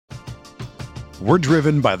We're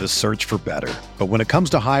driven by the search for better. But when it comes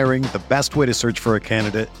to hiring, the best way to search for a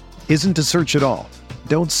candidate isn't to search at all.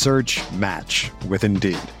 Don't search, match with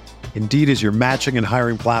Indeed. Indeed is your matching and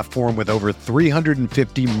hiring platform with over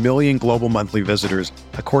 350 million global monthly visitors,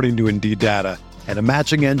 according to Indeed data, and a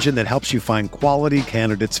matching engine that helps you find quality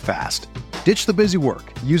candidates fast. Ditch the busy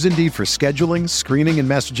work. Use Indeed for scheduling, screening, and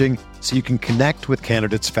messaging so you can connect with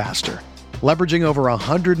candidates faster. Leveraging over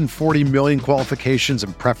 140 million qualifications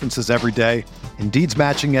and preferences every day, Indeed's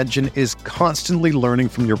matching engine is constantly learning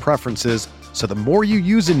from your preferences, so the more you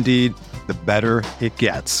use Indeed, the better it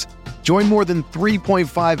gets. Join more than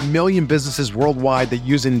 3.5 million businesses worldwide that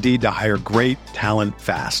use Indeed to hire great talent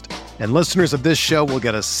fast. And listeners of this show will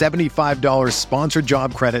get a $75 sponsored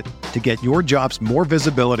job credit to get your jobs more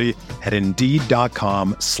visibility at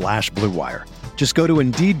Indeed.com/Blue Wire. Just go to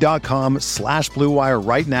Indeed.com/Blue Wire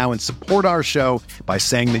right now and support our show by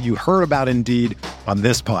saying that you heard about Indeed on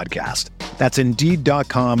this podcast. That's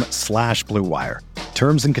Indeed.com/Blue Wire.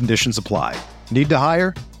 Terms and conditions apply. Need to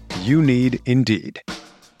hire? You need Indeed.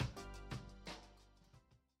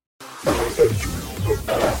 Mayo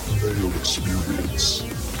Experience.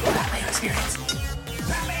 Mayo Experience.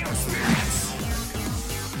 Mayo Experience.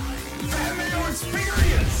 Mayo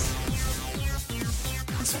Experience.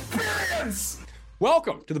 Experience.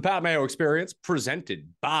 Welcome to the Pat Mayo Experience, presented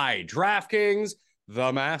by DraftKings,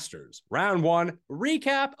 the Masters. Round one,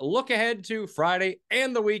 recap, look ahead to Friday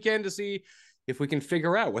and the weekend to see if we can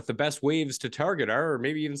figure out what the best waves to target are, or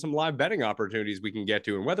maybe even some live betting opportunities we can get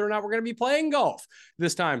to, and whether or not we're going to be playing golf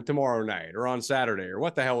this time tomorrow night or on Saturday, or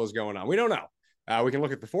what the hell is going on. We don't know. We can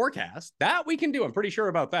look at the forecast. That we can do. I'm pretty sure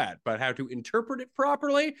about that. But how to interpret it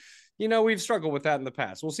properly, we've struggled with that in the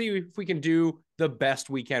past. We'll see if we can do the best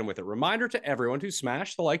we can with it. Reminder to everyone to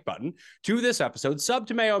smash the like button to this episode, sub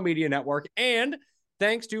to Mayo Media Network, and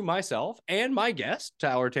thanks to myself and my guest,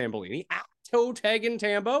 Tyler Tambolini, at Toe Taggin'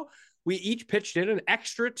 Tambo. We each pitched in an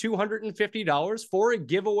extra $250 for a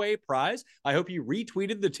giveaway prize. I hope you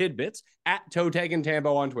retweeted the tidbits at Toe Taggin'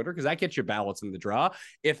 Tambo on Twitter, because that gets you ballots in the draw.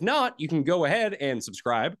 If not, you can go ahead and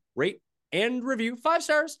subscribe, rate, and review 5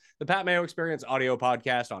 stars the Pat Mayo Experience audio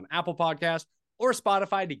podcast on Apple Podcasts or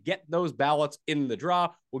Spotify to get those ballots in the draw.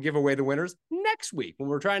 We'll give away the winners next week when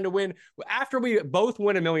we're trying to win. After we both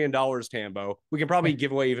win $1 million, Tambo, we can probably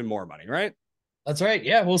give away even more money, right? That's right.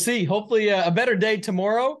 Yeah, we'll see. Hopefully a better day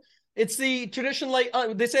tomorrow. It's the tradition,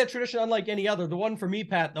 they say a tradition unlike any other. The one for me,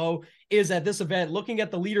 Pat, though, is at this event, looking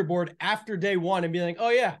at the leaderboard after day one and being like, oh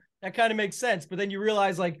yeah, that kind of makes sense. But then you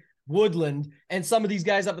realize Woodland and some of these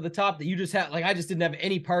guys up at the top that you just had, I just didn't have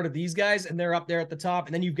any part of these guys, and they're up there at the top.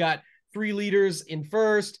 And then you've got 3 leaders in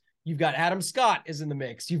first. You've got Adam Scott is in the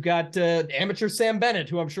mix. You've got amateur Sam Bennett,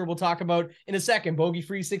 who I'm sure we'll talk about in a second, bogey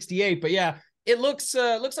free 68. But yeah, it looks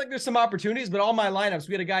like there's some opportunities, but all my lineups,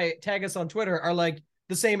 we had a guy tag us on Twitter, are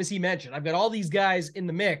the same as he mentioned. I've got all these guys in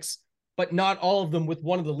the mix, but not all of them with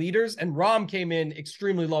one of the leaders. And Rahm came in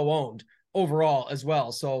extremely low owned overall as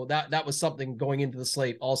well. So that was something going into the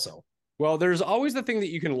slate also. Well, there's always the thing that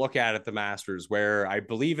you can look at the Masters, where I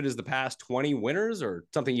believe it is the past 20 winners or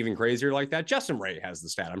something even crazier like that. Justin Ray has the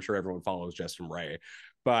stat. I'm sure everyone follows Justin Ray,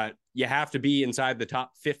 but you have to be inside the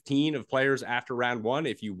top 15 of players after round one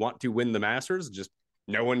if you want to win the Masters. Just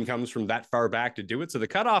no one comes from that far back to do it. So the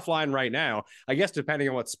cutoff line right now, I guess, depending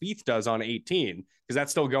on what Spieth does on 18, because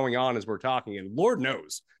that's still going on as we're talking, and Lord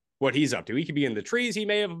knows what he's up to. He could be in the trees. He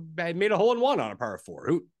may have made a hole-in-one on a par 4.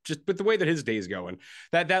 Who, just with the way that his day's going,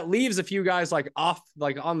 that leaves a few guys off,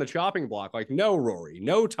 on the chopping block, no Rory,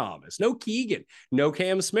 no Thomas, no Keegan, no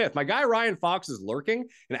Cam Smith. My guy Ryan Fox is lurking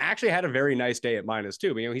and actually had a very nice day at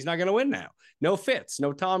 -2, but he's not going to win now. No Fitz,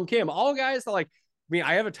 no Tom Kim, all guys that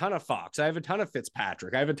I have a ton of Fox. I have a ton of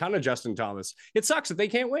Fitzpatrick. I have a ton of Justin Thomas. It sucks that they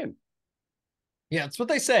can't win. Yeah, that's what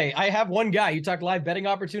they say. I have one guy. You talk live betting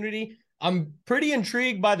opportunity. I'm pretty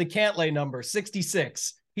intrigued by the Cantlay number,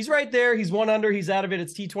 66. He's right there. He's 1 under. He's out of it.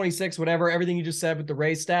 It's T26, whatever, everything you just said with the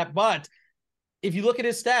race stat. But if you look at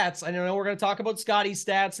his stats, I know we're going to talk about Scotty's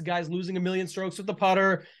stats. The guy's losing 1 million strokes with the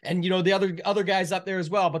putter, and, the other guys up there as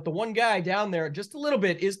well. But the one guy down there just a little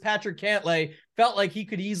bit is Patrick Cantlay. Felt like he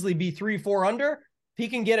could easily be 3-4 under. If he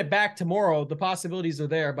can get it back tomorrow, the possibilities are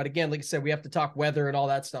there. But again, like I said, we have to talk weather and all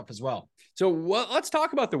that stuff as well. So let's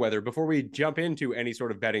talk about the weather before we jump into any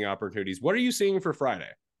sort of betting opportunities. What are you seeing for Friday?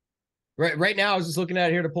 Right now, I was just looking at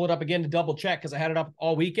it here to pull it up again to double check, because I had it up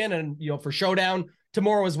all weekend, and for Showdown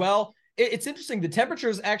tomorrow as well. It's interesting. The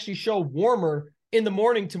temperatures actually show warmer in the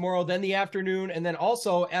morning tomorrow than the afternoon, and then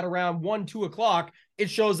also at around 1-2 o'clock, it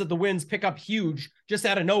shows that the winds pick up huge just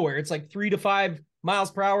out of nowhere. It's 3 to 5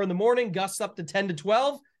 miles per hour in the morning, gusts up to 10 to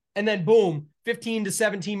 12, and then boom, 15 to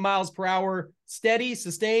 17 miles per hour steady,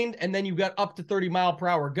 sustained, and then you've got up to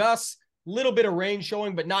 30-mile-per-hour gusts. Little bit of rain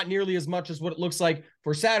showing, but not nearly as much as what it looks like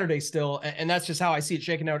for Saturday still. And that's just how I see it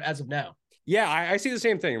shaking out as of now. Yeah, I see the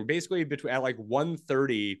same thing. Basically, between at like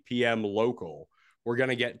 1:30 p.m. local, we're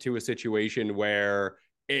gonna get to a situation where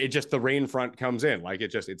it just the rain front comes in. Like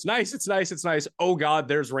it's nice. Oh God,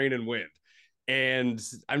 there's rain and wind. And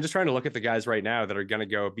I'm just trying to look at the guys right now that are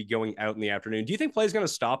gonna be going out in the afternoon. Do you think play's gonna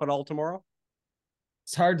stop at all tomorrow?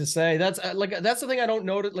 It's hard to say. That's the thing I don't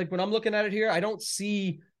notice. Like when I'm looking at it here, I don't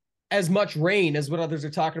see as much rain as what others are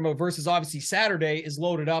talking about versus obviously Saturday is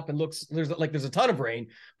loaded up and looks there's a ton of rain,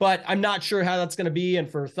 but I'm not sure how that's going to be. And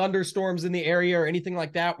for thunderstorms in the area or anything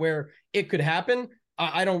like that, where it could happen,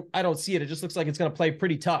 I don't see it. It just looks like it's going to play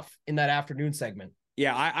pretty tough in that afternoon segment.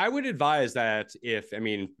 Yeah, I would advise that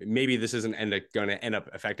maybe this isn't going to end up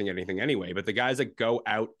affecting anything anyway, but the guys that go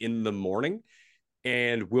out in the morning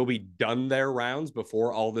and will be done their rounds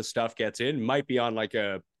before all this stuff gets in might be on like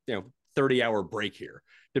a 30-hour break here,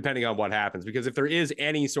 depending on what happens. Because if there is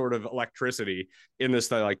any sort of electricity in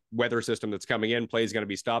this like weather system that's coming in, play is going to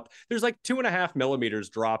be stopped. There's like 2.5 millimeters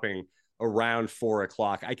dropping around 4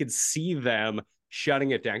 o'clock. I could see them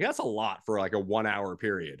shutting it down. That's a lot for like a 1 hour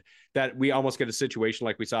period that we almost get a situation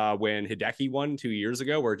like we saw when Hideki won 2 years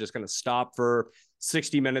ago, where it's just going to stop for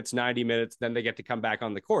 60 minutes, 90 minutes. Then they get to come back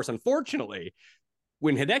on the course. Unfortunately,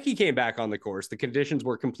 when Hideki came back on the course, the conditions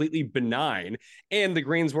were completely benign and the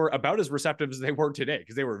greens were about as receptive as they were today,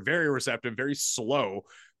 because they were very receptive, very slow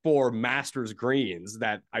for Masters greens.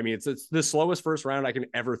 That, I mean, it's the slowest first round I can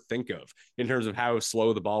ever think of in terms of how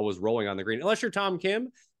slow the ball was rolling on the green. Unless you're Tom Kim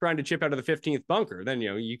trying to chip out of the 15th bunker, then,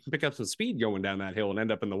 you can pick up some speed going down that hill and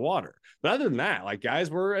end up in the water. But other than that, like, guys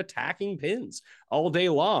were attacking pins all day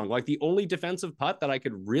long. Like, the only defensive putt that I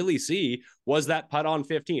could really see was that putt on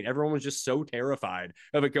 15. Everyone was just so terrified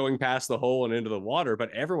of it going past the hole and into the water, but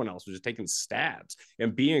everyone else was just taking stabs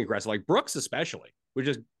and being aggressive. Like Brooks especially,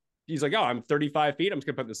 he's like, oh, I'm 35 feet. I'm just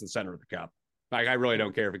going to put this in the center of the cup. Like, I really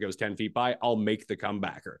don't care if it goes 10 feet by. I'll make the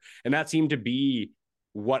comebacker. And that seemed to be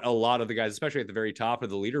what a lot of the guys, especially at the very top of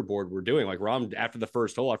the leaderboard, were doing. Like Rom, after the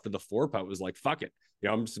first hole, after the 4 putt, was like, fuck it.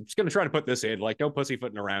 I'm just going to try to put this in. Like, no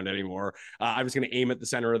pussyfooting around anymore. I'm just going to aim at the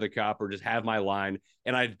center of the cup or just have my line.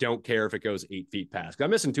 And I don't care if it goes 8 feet past. I'm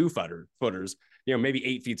missing 2 footers. Maybe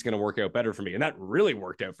 8 feet's going to work out better for me. And that really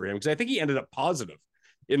worked out for him, because I think he ended up positive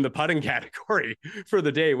in the putting category for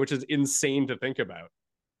the day, which is insane to think about.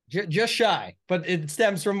 Just shy, but it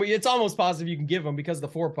stems from, it's almost positive you can give him because the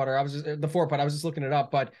 4 putt. I was just looking it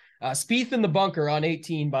up, but Spieth in the bunker on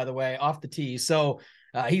 18, by the way, off the tee. So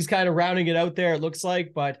he's kind of rounding it out there, it looks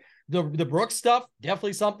like. But the Brooks stuff,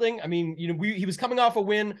 definitely something. I mean, he was coming off a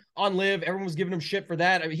win on Live. Everyone was giving him shit for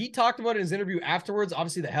that. I mean, he talked about it in his interview afterwards,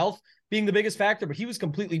 obviously the health being the biggest factor, but he was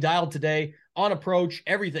completely dialed today on approach,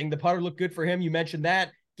 everything. The putter looked good for him. You mentioned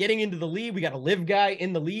that. Getting into the lead, we got a Live guy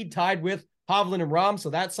in the lead, tied with Hovland and Rahm, so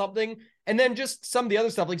that's something. And then just some of the other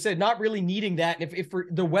stuff, like I said, not really needing that. And if for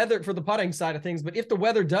the weather, for the putting side of things, but if the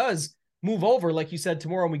weather does move over, like you said,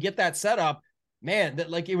 tomorrow, and we get that set up, man, that,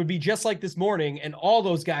 like, it would be just like this morning, and all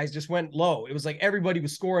those guys just went low. It was like everybody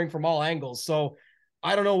was scoring from all angles. So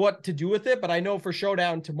I don't know what to do with it, but I know for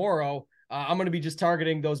Showdown tomorrow, I'm going to be just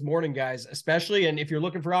targeting those morning guys, especially. And if you're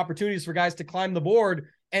looking for opportunities for guys to climb the board,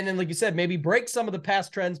 and then, like you said, maybe break some of the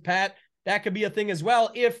past trends, Pat, that could be a thing as well.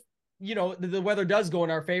 If, the weather does go in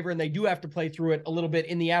our favor and they do have to play through it a little bit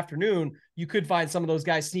in the afternoon, you could find some of those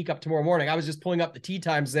guys sneak up tomorrow morning. I was just pulling up the tee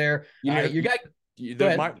times there. Your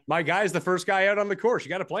guy, my guy's the first guy out on the course. You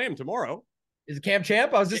got to play him tomorrow. Is it Cam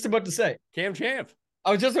Champ? I was just about to say. Cam Champ.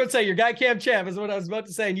 I was just about to say your guy Cam Champ is what I was about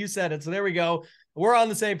to say, and you said it. So there we go. We're on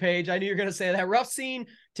the same page. I knew you were going to say that. Rough scene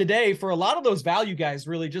today for a lot of those value guys,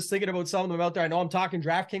 really, just thinking about some of them out there. I know I'm talking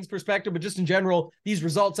DraftKings perspective, but just in general, these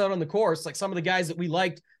results out on the course, like some of the guys that we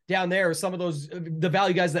liked down there, some of those, the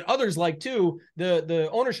value guys that others like too, the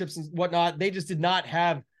ownerships and whatnot, they just did not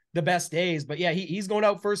have the best days. But yeah, he's going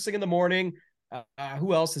out first thing in the morning.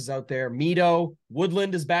 Who else is out there? Mito,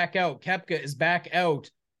 Woodland is back out. Koepka is back out.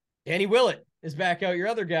 Danny Willett is back out. Your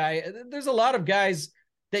other guy. There's a lot of guys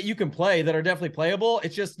that you can play that are definitely playable.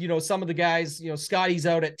 It's just, some of the guys, Scotty's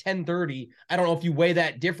out at 10:30. I don't know if you weigh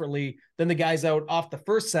that differently than the guys out off the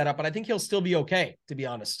first setup, but I think he'll still be okay, to be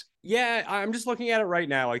honest. Yeah, I'm just looking at it right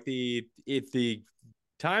now. Like the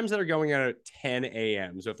times that are going out at 10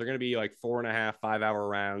 a.m. So if they're going to be like 4.5, 5 hour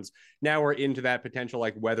rounds, now we're into that potential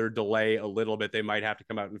like weather delay a little bit. They might have to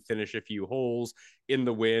come out and finish a few holes in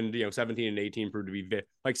the wind. 17 and 18 proved to be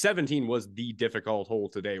like 17 was the difficult hole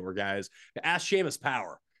today, where guys ask Seamus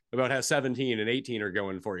Power about how 17 and 18 are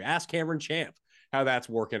going for you. Ask Cameron Champ how that's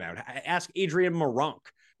working out. Ask Adrian Moronk,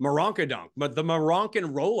 Moronka Dunk, but the Moronk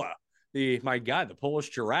and Rolla the Polish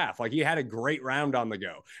giraffe. Like, he had a great round on the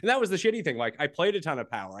go. And that was the shitty thing. Like, I played a ton of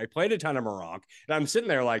power. I played a ton of Morocco, and I'm sitting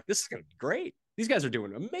there like, this is going to be great. These guys are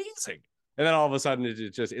doing amazing. And then all of a sudden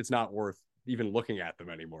it's not worth even looking at them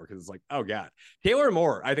anymore, because it's like, oh God. Taylor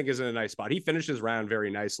Moore, I think, is in a nice spot. He finished his round very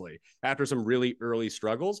nicely after some really early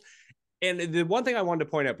struggles. And the one thing I wanted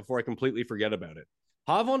to point out before I completely forget about it,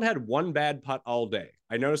 Hovland had one bad putt all day.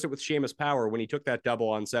 I noticed it with Seamus Power when he took that double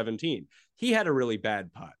on 17. He had a really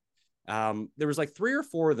bad putt. There was like 3 or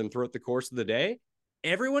 4 of them throughout the course of the day.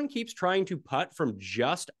 Everyone keeps trying to putt from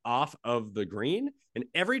just off of the green. And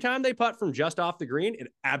every time they putt from just off the green, it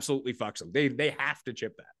absolutely fucks them. They have to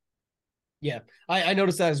chip that. Yeah, I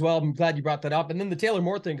noticed that as well. I'm glad you brought that up. And then the Taylor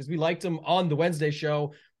Moore thing, because we liked him on the Wednesday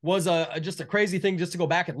show, was just a crazy thing just to go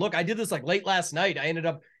back and look. I did this like late last night. I ended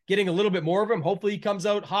up getting a little bit more of him. Hopefully he comes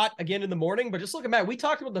out hot again in the morning. But just looking back, we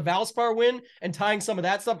talked about the Valspar win and tying some of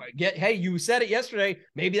that stuff. Hey, you said it yesterday.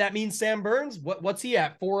 Maybe that means Sam Burns. What's he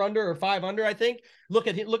at? 4 under or 5 under, I think. Look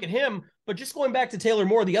at him. But just going back to Taylor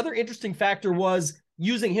Moore, the other interesting factor was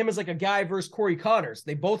using him as like a guy versus Corey Connors.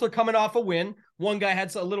 They both are coming off a win. One guy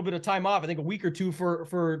had a little bit of time off, I think a week or two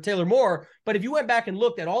for Taylor Moore. But if you went back and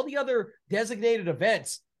looked at all the other designated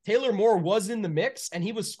events, Taylor Moore was in the mix and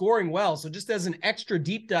he was scoring well. So just as an extra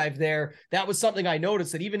deep dive there, that was something I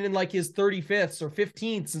noticed, that even in like his 35th or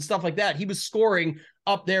 15th and stuff like that, he was scoring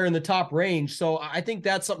up there in the top range. So I think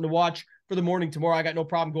that's something to watch for the morning tomorrow. I got no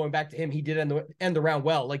problem going back to him. He did end the round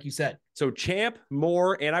well, like you said. So Champ,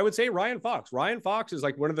 Moore, and I would say Ryan Fox. Ryan Fox is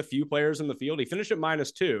like one of the few players in the field. He finished at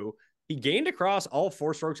 -2. He gained across all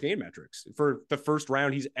 4 strokes gain metrics for the first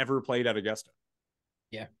round he's ever played at Augusta.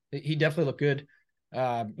 Yeah, he definitely looked good.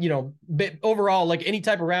 But overall, like any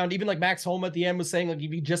type of round, even like Max Homa at the end was saying, like,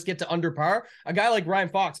 if you just get to under par, a guy like Ryan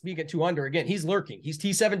Fox being at 2 under, again, he's lurking. He's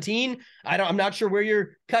T17. I'm not sure where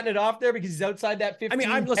you're cutting it off there, because he's outside that 15. I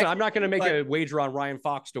mean, I'm not going to make a wager on Ryan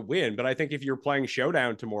Fox to win, but I think if you're playing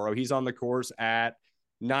Showdown tomorrow, he's on the course at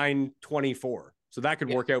 924. So that could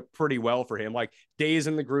work out pretty well for him. Like, Day's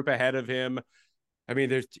in the group ahead of him. I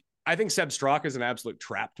mean, I think Seb Straka is an absolute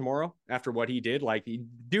trap tomorrow after what he did. Like,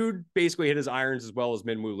 dude basically hit his irons as well as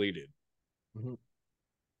Minwoo Lee did. Mm-hmm.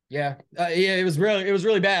 Yeah, it was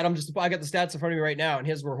really bad. I got the stats in front of me right now, and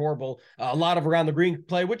his were horrible. A lot of around the green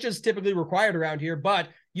play, which is typically required around here, but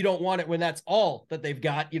you don't want it when that's all that they've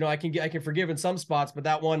got. I can forgive in some spots, but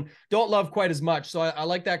that one don't love quite as much. So I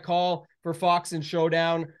like that call for Fox and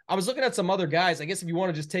Showdown. I was looking at some other guys. I guess if you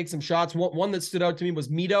want to just take some shots, one that stood out to me was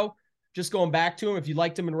Mito. Just going back to him. If you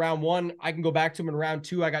liked him in round 1, I can go back to him in round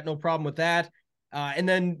 2. I got no problem with that. And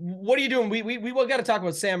then what are you doing? We got to talk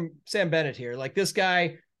about Sam Bennett here. Like, this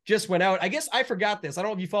guy just went out. I guess I forgot this. I don't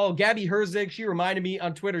know if you follow Gabby Herzig. She reminded me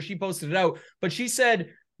on Twitter. She posted it out, but she said,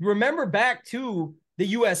 remember back to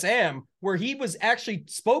the USM where he was actually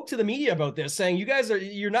spoke to the media about this, saying,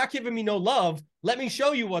 you're not giving me no love. Let me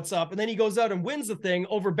show you what's up. And then he goes out and wins the thing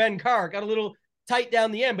over Ben Carr. Got a little tight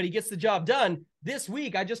down the end, but he gets the job done. This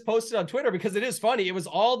week, I just posted on Twitter because it is funny. It was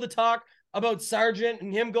all the talk about Sargent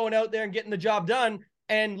and him going out there and getting the job done.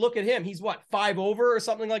 And look at him. He's 5 over or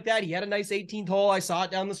something like that. He had a nice 18th hole. I saw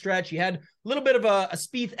it down the stretch. He had a little bit of a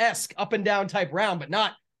Spieth-esque up and down type round, but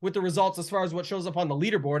not with the results as far as what shows up on the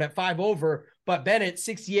leaderboard at 5 over. But Bennett,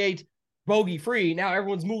 68, bogey free. Now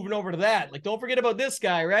everyone's moving over to that. Like, don't forget about this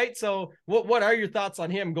guy, right? So what are your thoughts on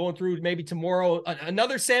him going through maybe tomorrow?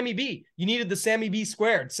 Another Sammy B. You needed the Sammy B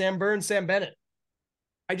squared. Sam Burns, Sam Bennett.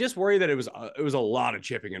 I just worry that it was a lot of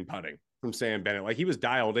chipping and putting from Sam Bennett. Like, he was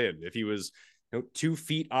dialed in. If he was 2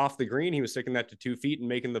 feet off the green, he was sticking that to 2 feet and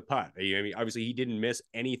making the putt. I mean, obviously he didn't miss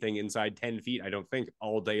anything inside 10 feet, I don't think,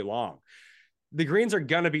 all day long. The greens are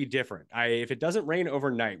going to be different. If it doesn't rain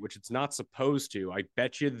overnight, which it's not supposed to, I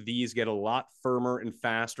bet you these get a lot firmer and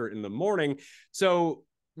faster in the morning. So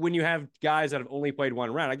when you have guys that have only played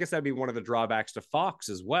 1 round, I guess that'd be one of the drawbacks to Fox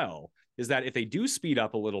as well, is that if they do speed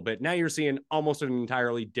up a little bit, now you're seeing almost an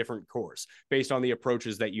entirely different course based on the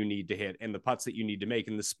approaches that you need to hit and the putts that you need to make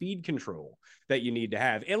and the speed control that you need to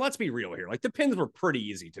have. And let's be real here. Like, the pins were pretty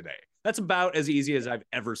easy today. That's about as easy as I've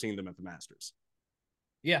ever seen them at the Masters.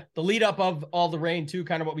 Yeah, the lead up of all the rain too,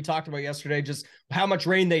 kind of what we talked about yesterday, just how much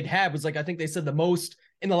rain they'd had was like, I think they said the most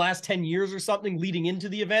in the last 10 years or something leading into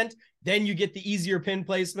the event. Then you get the easier pin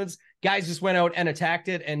placements. Guys just went out and attacked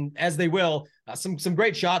it, and as they will, some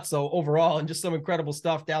great shots though overall, and just some incredible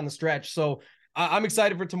stuff down the stretch. So I'm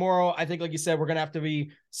excited for tomorrow. I think, like you said, we're going to have to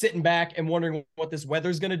be sitting back and wondering what this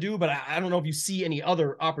weather's going to do, but I don't know if you see any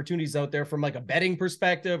other opportunities out there from like a betting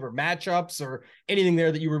perspective or matchups or anything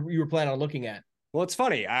there that you were planning on looking at. Well, it's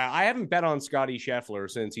funny. I haven't bet on Scotty Scheffler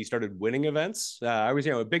since he started winning events. I was,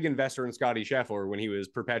 a big investor in Scotty Scheffler when he was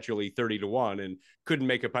perpetually 30-1 and couldn't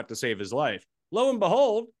make a putt to save his life. Lo and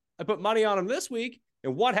behold, I put money on him this week,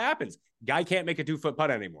 and what happens? Guy can't make a 2-foot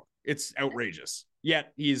putt anymore. It's outrageous.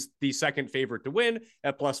 Yet he's the second favorite to win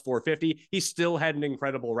at plus 450. He still had an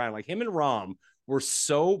incredible round. Like, him and Rahm were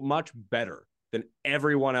so much better than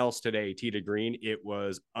everyone else today, tee to green. It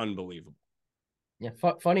was unbelievable. Yeah,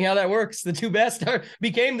 funny how that works. The two best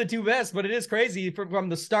became the two best, but it is crazy from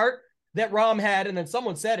the start that Rahm had, and then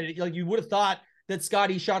someone said it, like, you would have thought that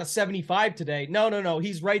Scotty shot a 75 today. No.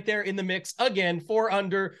 He's right there in the mix again, 4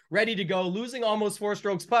 under, ready to go, losing almost 4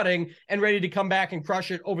 strokes putting and ready to come back and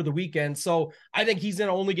crush it over the weekend. So I think he's going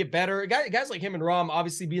to only get better. Guys like him and Rahm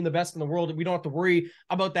obviously being the best in the world, we don't have to worry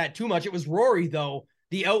about that too much. It was Rory, though,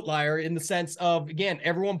 the outlier in the sense of, again,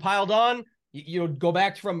 everyone piled on. You know, go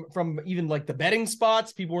back from even like the betting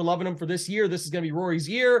spots. People were loving him for this year. This is going to be Rory's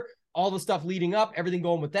year. All the stuff leading up, everything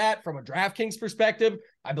going with that. From a DraftKings perspective,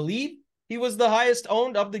 I believe he was the highest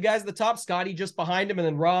owned of the guys at the top. Scotty just behind him, and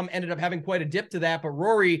then Rahm ended up having quite a dip to that. But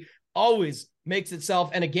Rory always makes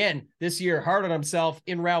itself, and again, this year, hard on himself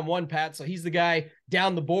in round 1, Pat. So he's the guy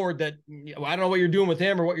down the board that, I don't know what you're doing with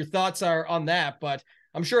him or what your thoughts are on that, but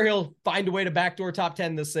I'm sure he'll find a way to backdoor top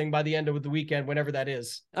 10 this thing by the end of the weekend, whenever that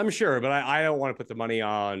is. I'm sure, but I don't want to put the money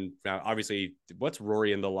on. Obviously, what's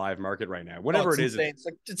Rory in the live market right now? Whatever it is,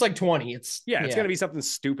 it's like 20. It's going to be something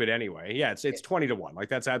stupid anyway. Yeah, it's 20-1. Like,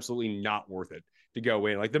 that's absolutely not worth it to go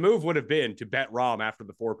in. Like, the move would have been to bet Rahm after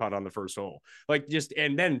the 4 putt on the first hole. Like,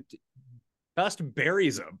 and then Bust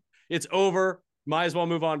buries him. It's over. Might as well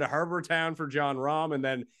move on to Harbor Town for Jon Rahm, and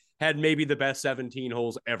then had maybe the best 17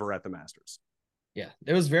 holes ever at the Masters. Yeah,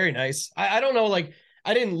 it was very nice. I don't know, like,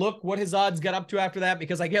 I didn't look what his odds got up to after that,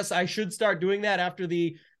 because I guess I should start doing that after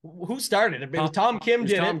who started it? It was Tom Kim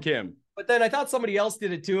did it. Tom Kim. But then I thought somebody else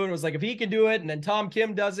did it too. And it was like, if he can do it and then Tom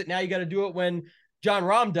Kim does it, now you got to do it when Jon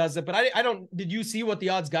Rahm does it. But I don't, did you see what the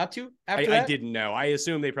odds got to after that? I didn't know. I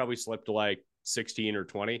assume they probably slipped to like 16 or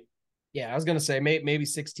 20. Yeah, I was going to say maybe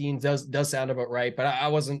 16 does sound about right. But I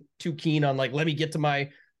wasn't too keen on, like, let me get to my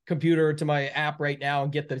computer, to my app right now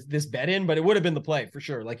and get this bet in, but it would have been the play for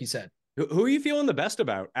sure, like you said. Who are you feeling the best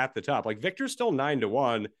about at the top? Like, Victor's still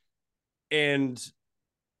 9-1, and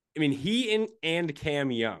I mean, he and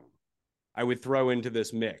Cam Young, I would throw into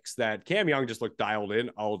this mix. That Cam Young just looked dialed in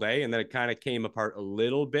all day, and then it kind of came apart a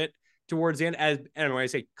little bit towards the end. And when I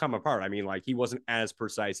say come apart, I mean, like, he wasn't as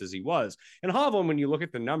precise as he was. And Hovland, when you look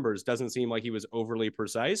at the numbers, doesn't seem like he was overly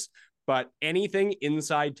precise, but anything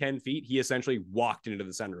inside 10 feet, he essentially walked into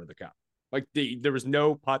the center of the cup. Like, there was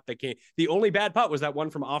no putt that came. The only bad putt was that one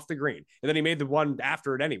from off the green. And then he made the one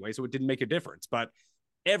after it anyway, so it didn't make a difference. But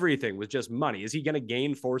everything was just money. Is he going to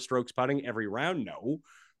gain 4 strokes putting every round? No.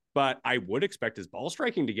 But I would expect his ball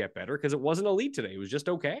striking to get better, because it wasn't elite today. It was just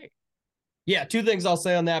okay. Yeah, 2 things I'll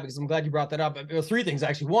say on that, because I'm glad you brought that up. 3 things,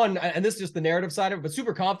 actually. One, and this is just the narrative side of it, but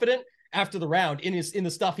super confident after the round in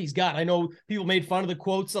the stuff he's got. I know people made fun of the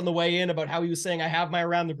quotes on the way in about how he was saying, I have my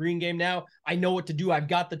around the green game now. I know what to do. I've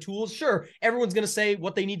got the tools. Sure, everyone's going to say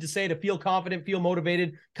what they need to say to feel confident, feel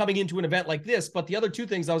motivated coming into an event like this. But the other 2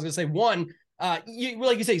 things I was going to say, one, like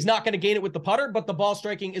you say, he's not going to gain it with the putter, but the ball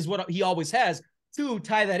striking is what he always has. 2,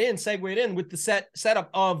 tie that in, segue it in with the setup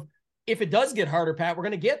of, if it does get harder, Pat, we're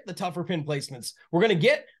going to get the tougher pin placements. We're going to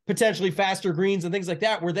get potentially faster greens and things like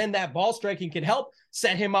that, where then that ball striking can help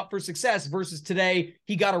set him up for success, versus today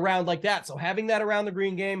he got around like that. So having that around the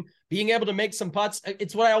green game, being able to make some putts,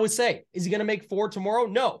 it's what I always say. Is he going to make 4 tomorrow?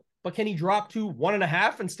 No. But can he drop to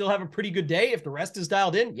 1.5 and still have a pretty good day if the rest is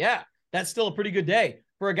dialed in? Yeah, that's still a pretty good day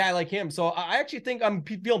for a guy like him. So I actually think I'm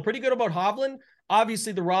feeling pretty good about Hovland.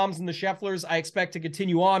 Obviously, the Rahms and the Schefflers, I expect to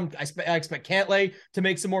continue on. I expect Cantlay to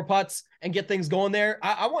make some more putts and get things going there.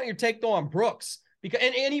 I want your take, though, on Brooks. Because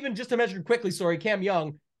and even just to mention quickly, Cam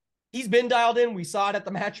Young, he's been dialed in. We saw it at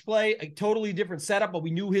the match play, a totally different setup, but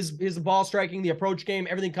we knew his ball striking, the approach game,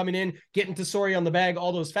 everything coming in, getting to Sori on the bag,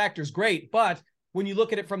 all those factors, great. But when you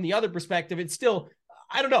look at it from the other perspective, it's still,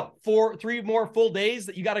 I don't know, 3 more full days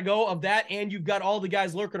that you got to go of that. And you've got all the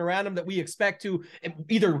guys lurking around him that we expect to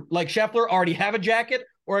either, like Scheffler, already have a jacket,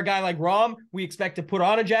 or a guy like Rahm, we expect to put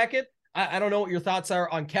on a jacket. I don't know what your thoughts are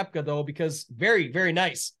on Koepka, though, because very, very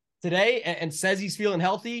nice today, and says he's feeling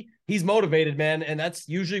healthy. He's motivated, man. And that's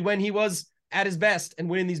usually when he was at his best and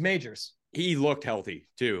winning these majors. He looked healthy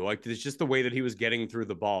too. Like, it's just the way that he was getting through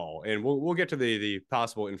the ball. And we'll get to the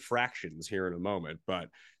possible infractions here in a moment, but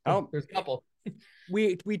there's a couple.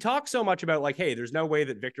 we talk so much about like, hey, there's no way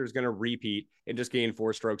that Victor's going to repeat and just gain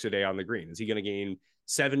 4 strokes a day on the green. Is he going to gain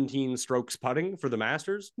 17 strokes putting for the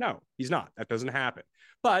Masters? No, he's not. That doesn't happen.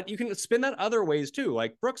 But you can spin that other ways too.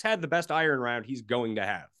 Like Brooks had the best iron round he's going to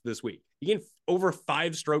have this week. He gained over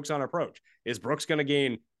 5 strokes on approach. Is Brooks going to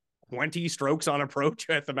gain 20 strokes on approach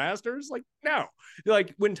at the Masters? Like, no.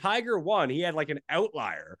 Like when Tiger won, he had like an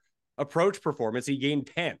outlier approach performance. He gained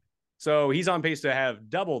 10. So he's on pace to have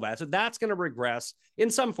double that. So that's going to regress in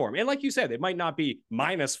some form. And like you said, it might not be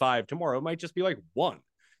 -5 tomorrow. It might just be like 1.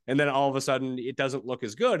 And then all of a sudden it doesn't look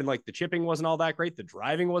as good. And like the chipping wasn't all that great. The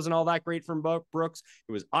driving wasn't all that great from Brooks.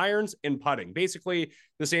 It was irons and putting. Basically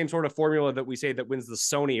the same sort of formula that we say that wins the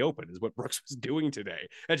Sony Open is what Brooks was doing today.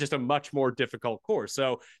 That's just a much more difficult course.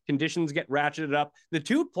 So conditions get ratcheted up. The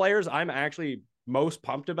 2 players I'm actually most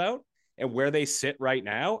pumped about and where they sit right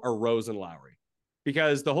now are Rose and Lowry.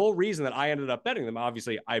 Because the whole reason that I ended up betting them,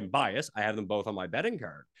 obviously I'm biased. I have them both on my betting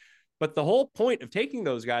card. But the whole point of taking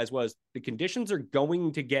those guys was the conditions are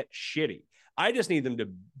going to get shitty. I just need them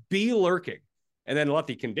to be lurking and then let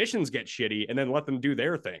the conditions get shitty and then let them do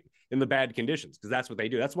their thing in the bad conditions, because that's what they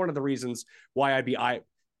do. That's one of the reasons why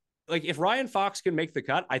like if Ryan Fox can make the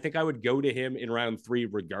cut, I think I would go to him in round 3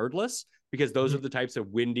 regardless, because those are the types of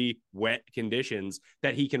windy, wet conditions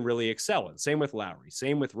that he can really excel in. Same with Lowry,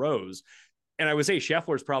 same with Rose. And I would say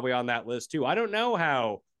Scheffler's probably on that list too. I don't know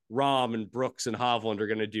how Rahm and Brooks and Hovland are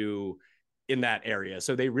going to do in that area.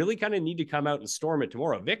 So they really kind of need to come out and storm it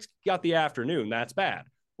tomorrow. Vic's got the afternoon. That's bad.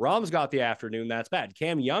 Rahm's got the afternoon. That's bad.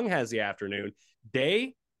 Cam Young has the afternoon.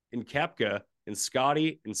 Day and Koepka and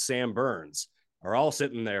Scotty and Sam Burns are all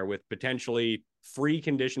sitting there with potentially free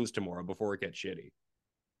conditions tomorrow before it gets shitty.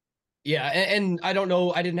 Yeah, and I don't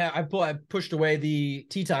know. I pushed away the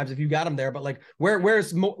tee times if you got them there, but like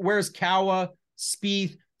where's Kawa,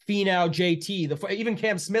 Spieth, Finau, JT, even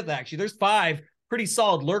Cam Smith? Actually, there's 5 pretty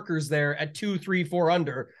solid lurkers there at 2, 3, 4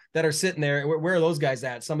 under that are sitting there. Where are those guys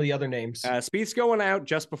at? Some of the other names. Spieth's going out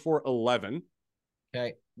just before 11.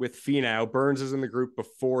 Okay, with Finau. Burns is in the group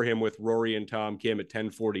before him with Rory and Tom Kim at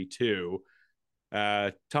 10:42.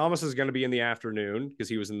 Thomas is going to be in the afternoon because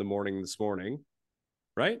he was in the morning this morning.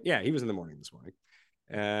 Right? Yeah, he was in the morning this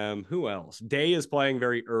morning. Who else? Day is playing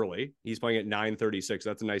very early. He's playing at 9:36.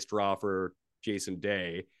 That's a nice draw for Jason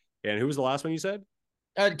Day. And who was the last one you said?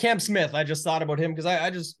 Cam Smith. I just thought about him because I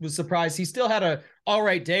just was surprised. He still had a all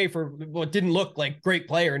right day for what didn't look like great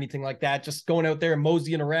play or anything like that. Just going out there and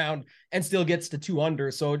moseying around and still gets to 2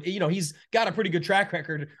 under. So, he's got a pretty good track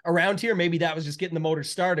record around here. Maybe that was just getting the motor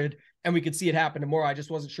started and we could see it happen tomorrow. I just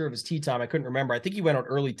wasn't sure of his tee time. I couldn't remember. I think he went out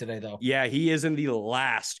early today though. Yeah, he is in the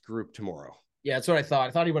last group tomorrow. Yeah, that's what I thought.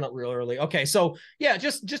 I thought he went out real early. Okay, so yeah,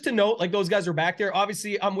 just to note, like those guys are back there.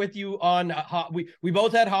 Obviously, I'm with you on we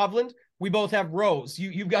both had Hovland. We both have Rose.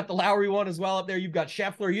 You've got the Lowry one as well up there. You've got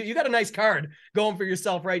Scheffler. You got a nice card going for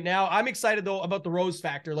yourself right now. I'm excited though about the Rose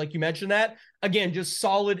factor, like you mentioned that. Again, just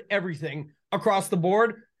solid everything across the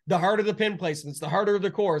board. The harder the pin placements, the harder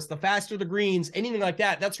the course, the faster the greens, anything like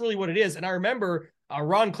that. That's really what it is. And I remember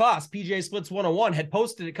Ron Kloss, PGA Splits 101, had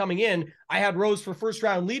posted it coming in. I had Rose for first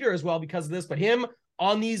round leader as well because of this, but him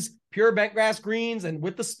on these pure bentgrass greens and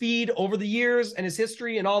with the speed over the years and his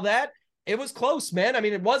history and all that, it was close, man. I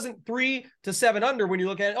mean, it wasn't 3 to 7 under when you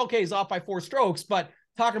look at it. Okay, he's off by 4 strokes, but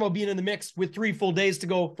talking about being in the mix with 3 full days to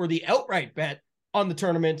go for the outright bet on the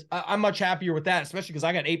tournament, I'm much happier with that, especially because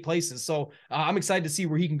I got 8 places. So I'm excited to see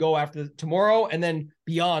where he can go after tomorrow and then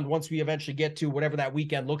beyond once we eventually get to whatever that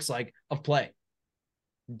weekend looks like of play.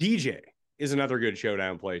 DJ is another good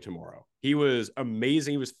showdown play tomorrow. He was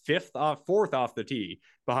amazing. He was 4th off the tee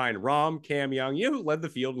behind Rahm, Cam Young. You know who led the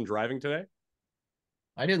field in driving today?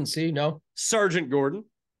 I didn't see, no. Sergeant Gordon.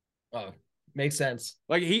 Oh, makes sense.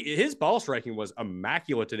 Like his ball striking was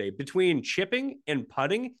immaculate today. Between chipping and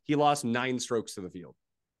putting, he lost 9 strokes to the field.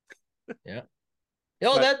 Yeah.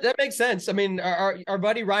 That makes sense. I mean, our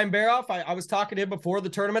buddy Ryan Baroff, I was talking to him before the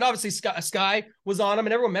tournament. Obviously, Sky was on him,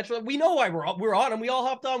 and everyone mentioned, we know why we're on him. We all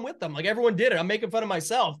hopped on with them. Like, everyone did it. I'm making fun of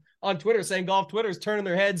myself on Twitter, saying Golf Twitter is turning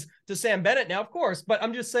their heads to Sam Bennett now, of course. But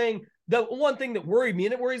I'm just saying the one thing that worried me,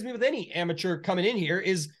 and it worries me with any amateur coming in here,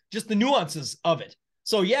 is just the nuances of it.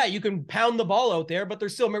 So, yeah, you can pound the ball out there, but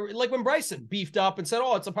there's still, like when Bryson beefed up and said,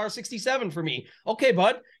 oh, it's a par 67 for me. Okay,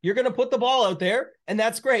 bud, you're going to put the ball out there, and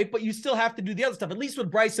that's great, but you still have to do the other stuff. At least with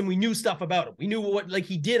Bryson, we knew stuff about him. We knew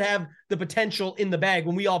he did have the potential in the bag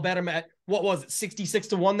when we all bet him at, what was it, 66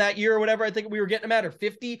 to 1 that year or whatever I think we were getting him at, or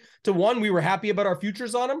 50 to 1. We were happy about our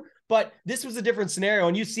futures on him, but this was a different scenario,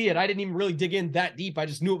 and you see it. I didn't even really dig in that deep. I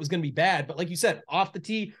just knew it was going to be bad, but like you said, off the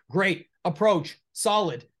tee, great. Approach,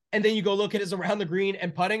 solid. And then you go look at his around the green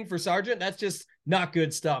and putting for Sargent. That's just not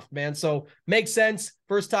good stuff, man. So makes sense.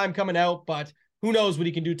 First time coming out, but who knows what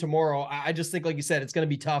he can do tomorrow. I just think, like you said, it's going to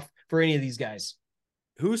be tough for any of these guys.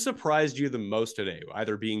 Who surprised you the most today,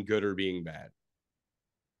 either being good or being bad?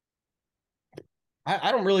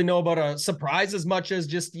 I don't really know about a surprise as much as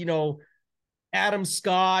just, Adam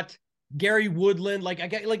Scott, Gary Woodland.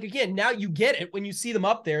 Again, now you get it when you see them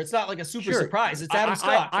up there. It's not like a super surprise. It's Adam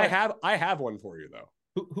Scott. I have one for you though.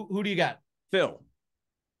 Who do you got? Phil.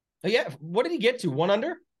 Oh, yeah. What did he get to? 1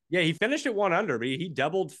 under? Yeah, he finished at 1 under, but he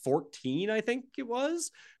doubled 14, I think it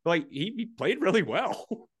was. Like he played really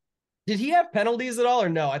well. Did he have penalties at all or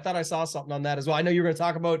no? I thought I saw something on that as well. I know you were going to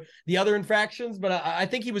talk about the other infractions, but I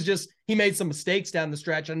think he made some mistakes down the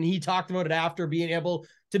stretch, and he talked about it after being able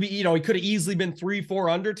to be, he could have easily been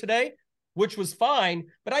 3-4 under today, which was fine.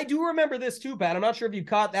 But I do remember this too, Pat. I'm not sure if you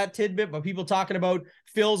caught that tidbit, but people talking about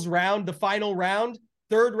Phil's round, the final round,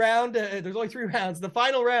 third round. There's only 3 rounds. The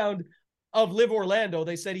final round of Live Orlando,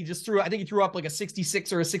 they said he threw up like a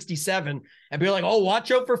 66 or a 67, and be like, oh, watch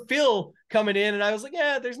out for Phil coming in. And I was like,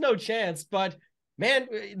 yeah, there's no chance. But man,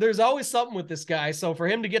 there's always something with this guy. So for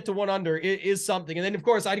him to get to 1 under is something. And then, of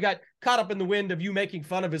course, I got caught up in the wind of you making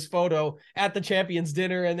fun of his photo at the champions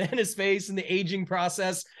dinner, and then his face and the aging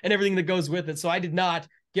process and everything that goes with it. So I did not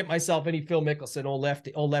get myself any Phil Mickelson,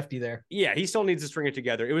 old lefty there. Yeah, he still needs to string it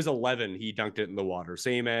together. It was 11. He dunked it in the water.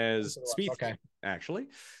 Same as Spieth, okay. Actually.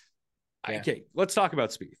 Yeah. Okay, let's talk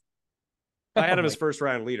about Spieth. I had him as first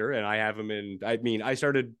round leader, and I have him in. I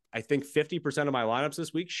started, I think, 50% of my lineups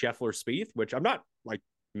this week, Scheffler, Spieth, which I'm not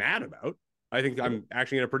mad about. I think I'm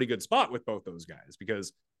actually in a pretty good spot with both those guys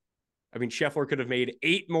because, Scheffler could have made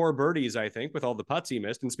 8 more birdies, I think, with all the putts he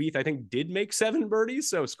missed, and Spieth, I think, did make 7 birdies.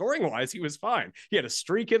 So scoring wise, he was fine. He had a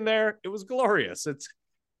streak in there. It was glorious.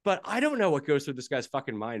 But I don't know what goes through this guy's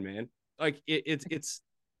fucking mind, man. It's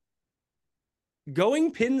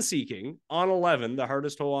going pin seeking on 11, the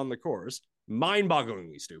hardest hole on the course,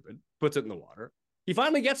 mind-bogglingly stupid, puts it in the water. He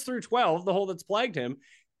finally gets through 12, the hole that's plagued him.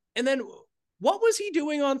 And then what was he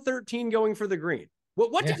doing on 13 going for the green?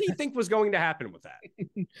 What did he think was going to happen with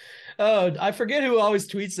that? Oh, I forget who always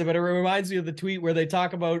tweets it, but it reminds me of the tweet where they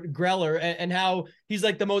talk about Greller and how he's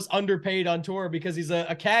like the most underpaid on tour because he's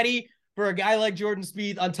a caddy for a guy like Jordan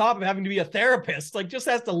Spieth, on top of having to be a therapist, just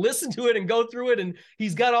has to listen to it and go through it. And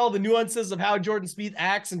he's got all the nuances of how Jordan Spieth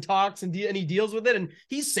acts and talks and he deals with it. And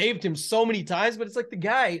he's saved him so many times, but it's like the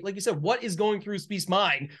guy, like you said, what is going through Spieth's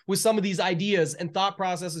mind with some of these ideas and thought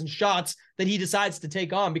processes and shots that he decides to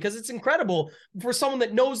take on? Because it's incredible for someone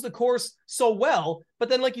that knows the course so well. But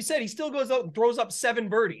then, like you said, he still goes out and throws up 7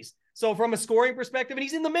 birdies. So from a scoring perspective, and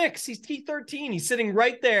he's in the mix, he's T13, he's sitting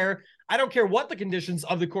right there. I don't care what the conditions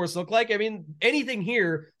of the course look like. Anything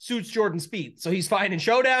here suits Jordan Spieth. So he's fine in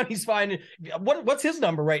showdown. He's fine. What's his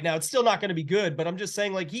number right now? It's still not going to be good, but I'm just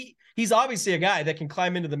saying, he's obviously a guy that can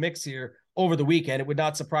climb into the mix here over the weekend. It would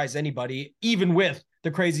not surprise anybody, even with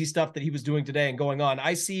the crazy stuff that he was doing today and going on.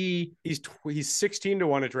 I see he's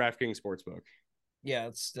 16-1 at DraftKings Sportsbook. Yeah,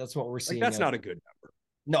 that's what we're seeing. That's not a good number.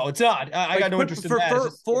 No, it's not. I got no interest in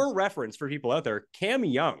that. For reference for people out there, Cam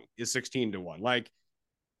Young is 16-1.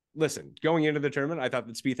 Listen, going into the tournament, I thought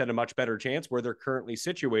that Spieth had a much better chance. Where they're currently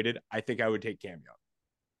situated, I think I would take Cam Young.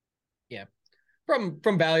 Yeah, from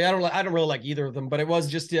value, I don't really like either of them, but it was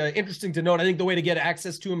just interesting to note. I think the way to get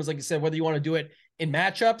access to him is, like you said, whether you want to do it in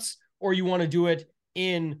matchups or you want to do it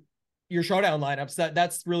in your showdown lineups.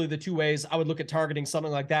 That's really the 2 ways I would look at targeting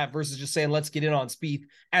something like that versus just saying, let's get in on Spieth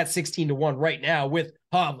at 16-1 right now with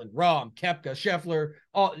Hovland, Rahm, Koepka, Scheffler,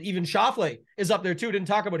 even Schauffele is up there too. Didn't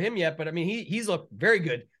talk about him yet, but he's looked very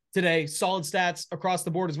good today. Solid stats across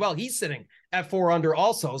the board as well. He's sitting at 4 under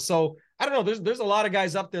also. So I don't know. There's a lot of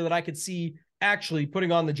guys up there that I could see actually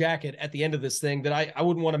putting on the jacket at the end of this thing that I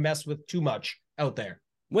wouldn't want to mess with too much out there.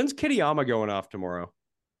 When's Kitayama going off tomorrow?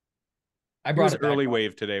 I brought it early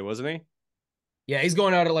wave today, wasn't he? Yeah, he's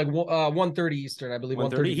going out at 1:30 Eastern, I believe.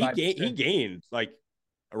 1:30. He gained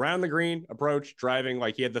around the green, approach, driving.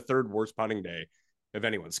 He had the 3rd worst putting day of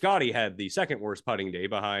anyone. Scotty had the 2nd worst putting day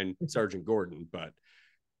behind Sergeant Gordon, but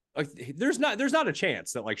there's not a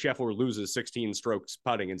chance that Scheffler loses 16 strokes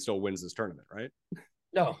putting and still wins this tournament, right?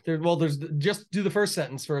 No, there's just do the first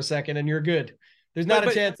sentence for a second and you're good. There's not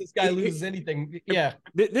a chance this guy loses anything. Yeah.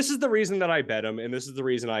 This is the reason that I bet him, and this is the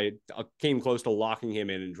reason I came close to locking him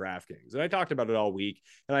in DraftKings. And I talked about it all week,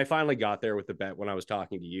 and I finally got there with the bet when I was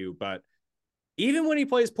talking to you. But even when he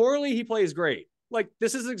plays poorly, he plays great.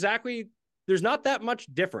 This is exactly, there's not that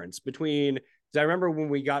much difference between, because I remember when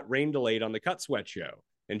we got rain delayed on the Cut Sweat show,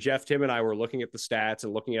 and Jeff, Tim, and I were looking at the stats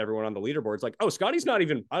and looking at everyone on the leaderboards, oh, Scotty's not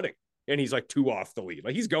even putting, and he's 2 off the lead.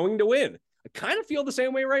 He's going to win. I kind of feel the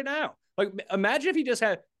same way right now. Imagine if he just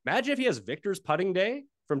had, Imagine if he has Victor's putting day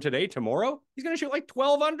from today, tomorrow, he's going to shoot like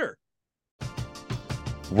 12 under.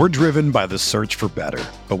 We're driven by the search for better.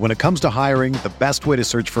 But when it comes to hiring, the best way to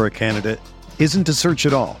search for a candidate isn't to search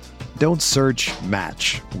at all. Don't search,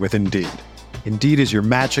 match with Indeed. Indeed is your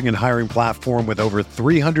matching and hiring platform with over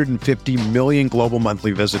 350 million global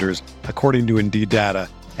monthly visitors, according to Indeed data,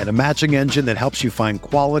 and a matching engine that helps you find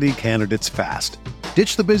quality candidates fast.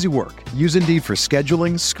 Ditch the busy work. Use Indeed for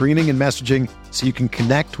scheduling, screening, and messaging so you can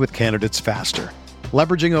connect with candidates faster.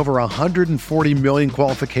 Leveraging over 140 million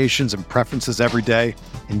qualifications and preferences every day,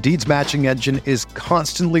 Indeed's matching engine is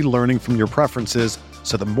constantly learning from your preferences,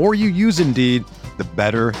 so the more you use Indeed, the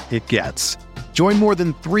better it gets. Join more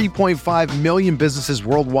than 3.5 million businesses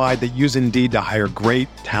worldwide that use Indeed to hire great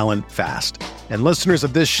talent fast. And listeners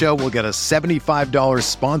of this show will get a $75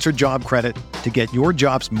 sponsored job credit to get your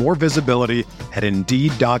jobs more visibility at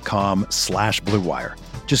Indeed.com/Blue Wire.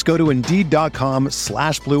 Just go to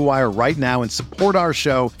Indeed.com/Blue Wire right now and support our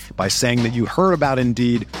show by saying that you heard about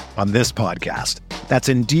Indeed on this podcast. That's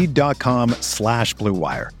Indeed.com/Blue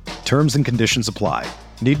Wire. Terms and conditions apply.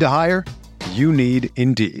 Need to hire? You need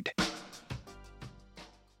Indeed.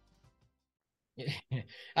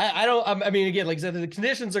 I mean, again, like I said, the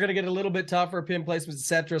conditions are going to get a little bit tougher, pin placements,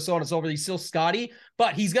 etc., so on and so forth. He's still Scotty,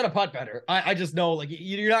 but he's going to putt better. I just know, like,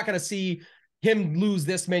 you're not going to see him lose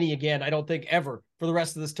this many again, I don't think, ever for the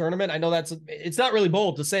rest of this tournament. I know it's not really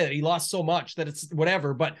bold to say that he lost so much that it's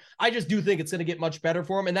whatever, but I just do think it's going to get much better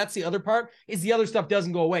for him. And that's the other part, is the other stuff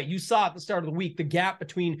doesn't go away. You saw at the start of the week, the gap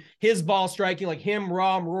between his ball striking, like him,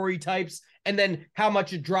 Rahm, Rory types, and then how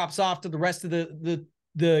much it drops off to the rest of the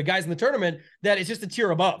guys in the tournament, that it's just a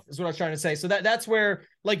tier above, is what I was trying to say. So that's where,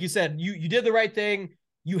 like you said, you did the right thing.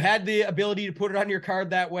 You had the ability to put it on your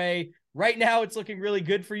card that way. Right now, it's looking really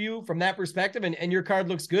good for you from that perspective, and your card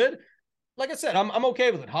looks good. Like I said, I'm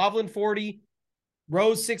okay with it. Hovland 40,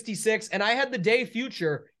 Rose 66, and I had the Day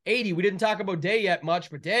future 80. We didn't talk about Day yet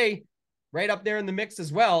much, but Day right up there in the mix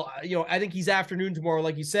as well. I think he's afternoon tomorrow,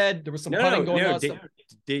 like you said. There was some putting going on.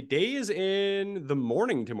 Day is in the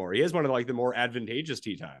morning tomorrow. He has one of the more advantageous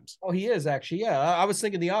tee times. Oh, he is actually. Yeah, I was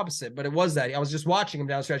thinking the opposite, but it was that. I was just watching him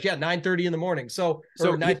down stretch. Yeah, 9:30 in the morning. So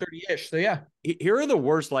 9:30-ish. So yeah. Here are the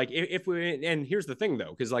worst. If we, and here's the thing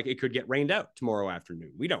though, because it could get rained out tomorrow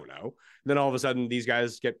afternoon. We don't know. Then all of a sudden these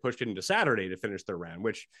guys get pushed into Saturday to finish their round,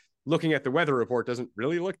 which, looking at the weather report, doesn't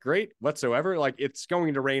really look great whatsoever. It's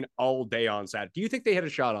going to rain all day on Saturday. Do you think they had a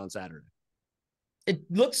shot on Saturday? It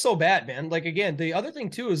looks so bad, man. Like, again, the other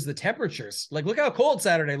thing too is the temperatures. Like, look how cold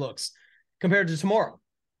Saturday looks compared to tomorrow.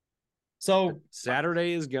 So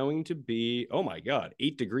Saturday is going to be, oh my God,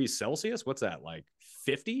 8 degrees Celsius. What's that,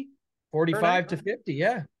 50? 45 to 50.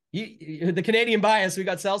 Yeah. The Canadian bias, we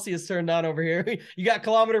got Celsius turned on over here. You got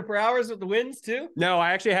kilometer per hours with the winds too? No,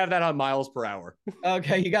 I actually have that on miles per hour.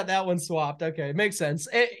 Okay, you got that one swapped. Okay, makes sense.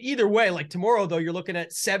 Either way, tomorrow though, you're looking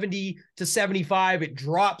at 70 to 75. It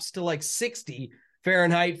drops to 60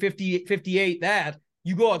 Fahrenheit, 58. That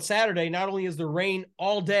you go out Saturday, not only is the rain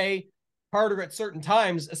all day, harder at certain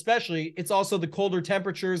times, especially, it's also the colder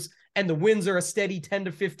temperatures, and the winds are a steady 10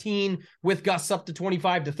 to 15 with gusts up to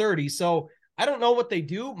 25 to 30. So I don't know what they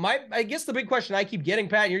do. I guess the big question I keep getting,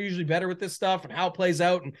 Pat, you're usually better with this stuff and how it plays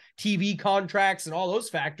out and TV contracts and all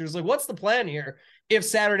those factors. What's the plan here if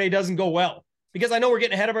Saturday doesn't go well? Because I know we're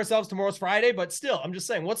getting ahead of ourselves. Tomorrow's Friday, but still, I'm just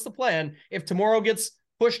saying, what's the plan if tomorrow gets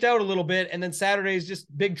pushed out a little bit and then Saturday is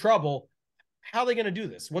just big trouble? How are they going to do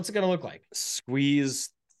this? What's it going to look like? Squeeze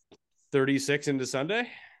 36 into Sunday?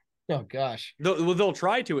 Oh, gosh. They'll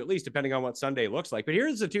try to, at least, depending on what Sunday looks like. But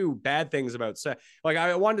here's the two bad things about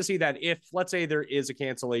I wanted to see that if, let's say, there is a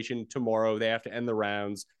cancellation tomorrow, they have to end the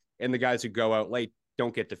rounds, and the guys who go out late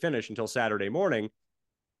don't get to finish until Saturday morning.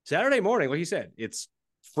 Saturday morning, like you said, it's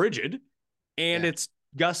frigid, and it's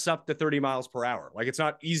gusts up to 30 miles per hour. It's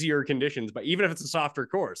not easier conditions, but even if it's a softer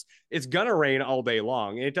course, it's going to rain all day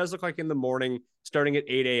long. And it does look like in the morning, starting at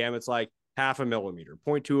 8 a.m., it's half a millimeter,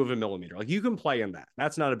 0.2 of a millimeter. You can play in that.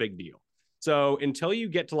 That's not a big deal. So until you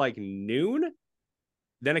get to noon,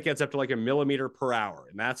 then it gets up to a millimeter per hour.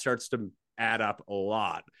 And that starts to add up a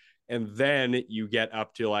lot. And then you get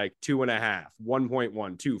up to 2.5,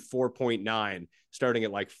 1.1, 2, 4.9, starting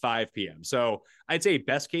at 5 p.m. So I'd say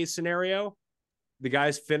best case scenario, the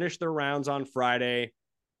guys finish their rounds on Friday.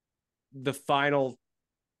 The final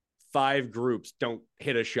 5 groups don't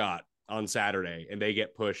hit a shot on Saturday, and they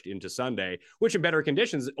get pushed into Sunday, which in better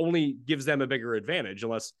conditions only gives them a bigger advantage,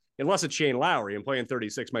 unless it's Shane Lowry, and playing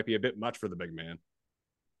 36 might be a bit much for the big man.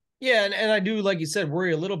 Yeah, and I do, like you said,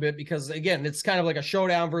 worry a little bit because, again, it's kind of like a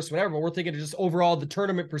showdown versus whatever. But we're thinking just overall the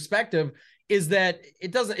tournament perspective. is that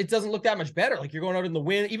it doesn't look that much better. Like you're going out in the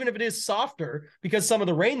wind, even if it is softer because some of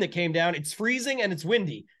the rain that came down, it's freezing and it's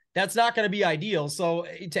windy. That's not going to be ideal. So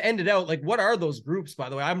to end it out, like what are those groups, by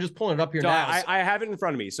the way? I'm just pulling it up here now. I have it in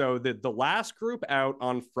front of me. So the last group out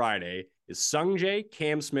on Friday is Sungjae,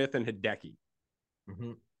 Cam Smith, and Hideki.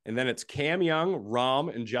 Mm-hmm. And then it's Cam Young, Rom,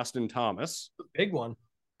 and Justin Thomas. Big one.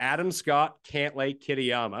 Adam Scott, Cantlay,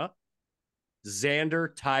 Kitayama, Xander,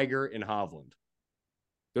 Tiger, and Hovland.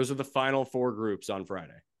 Those are the final 4 groups on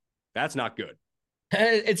Friday. That's not good.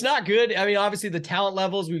 It's not good. I mean, obviously the talent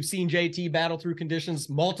levels, we've seen JT battle through conditions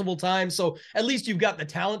multiple times. So at least you've got the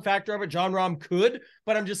talent factor of it. John Rahm could,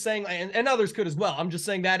 but I'm just saying, and others could as well. I'm just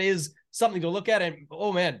saying that is something to look at. And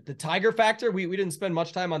oh man, the Tiger factor, we didn't spend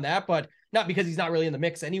much time on that, but not because he's not really in the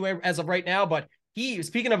mix anyway, as of right now, but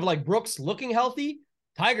speaking of like Brooks looking healthy,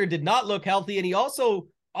 Tiger did not look healthy. And he also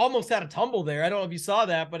almost had a tumble there. I don't know if you saw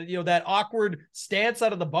that, but that awkward stance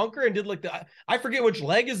out of the bunker and did like I forget which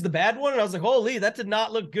leg is the bad one. And I was like, holy, that did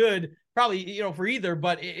not look good. Probably, for either,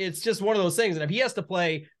 but it's just one of those things. And if he has to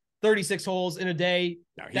play 36 holes in a day,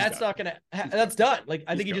 that's done. Not going to, that's done. Like,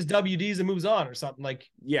 I think he just WDs and moves on or something like,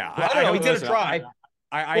 yeah, I don't know. He's going to try.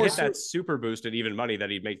 I hit that super boosted even money that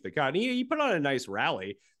he'd make the cut. He put on a nice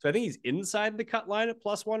rally. So I think he's inside the cut line at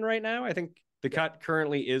 +1 right now. I think the cut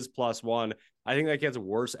currently is +1. I think that gets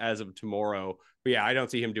worse as of tomorrow. But yeah, I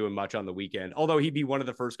don't see him doing much on the weekend. Although he'd be one of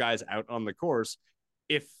the first guys out on the course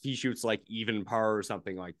if he shoots like even par or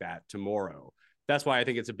something like that tomorrow. That's why I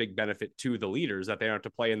think it's a big benefit to the leaders that they don't have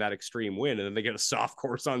to play in that extreme wind, and then they get a soft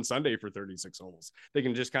course on Sunday for 36 holes. They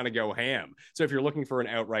can just kind of go ham. So if you're looking for an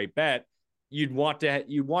outright bet, you'd want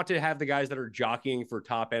to have the guys that are jockeying for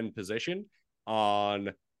top end position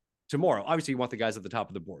on tomorrow. Obviously, you want the guys at the top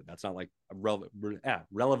of the board. That's not like a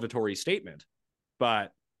relevatory statement,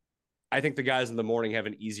 but I think the guys in the morning have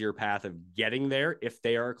an easier path of getting there if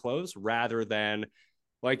they are close, rather than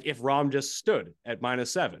like if Rahm just stood at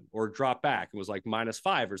 -7 or dropped back and was like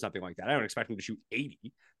 -5 or something like that. I don't expect him to shoot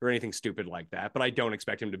 80 or anything stupid like that, but I don't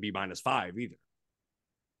expect him to be -5 either.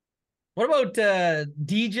 What about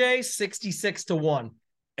DJ 66 to 1?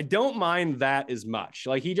 I don't mind that as much.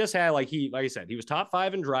 Like he just had like I said, he was top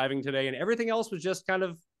 5 in driving today, and everything else was just kind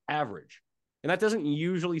of average. And that doesn't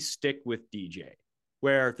usually stick with DJ,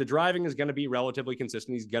 where the driving is going to be relatively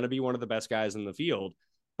consistent. He's going to be one of the best guys in the field,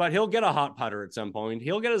 but he'll get a hot putter at some point.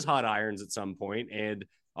 He'll get his hot irons at some point, and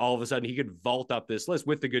all of a sudden he could vault up this list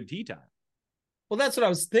with the good tee time. Well, that's what I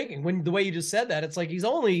was thinking when the way you just said that. It's like he's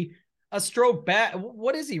only a stroke back.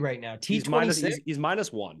 What is he right now? T26? He's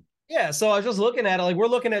 -1. Yeah, so I was just looking at it. Like we're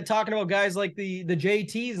looking at talking about guys like the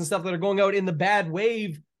JTs and stuff that are going out in the bad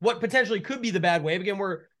wave, what potentially could be the bad wave. Again,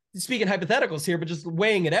 we're speaking hypotheticals here, but just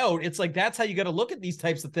weighing it out. It's like that's how you got to look at these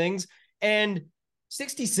types of things. And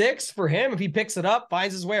 66 for him, if he picks it up,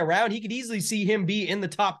 finds his way around, he could easily see him be in the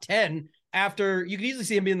top 10 after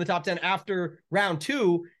round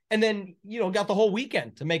 2, and then got the whole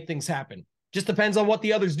weekend to make things happen. Just depends on what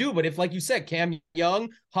the others do. But if, like you said, Cam Young,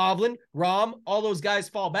 Hovland, Rahm, all those guys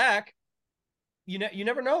fall back, you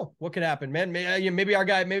never know what could happen, man. Maybe our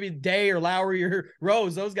guy, maybe Day or Lowry or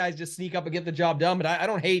Rose, those guys just sneak up and get the job done. But I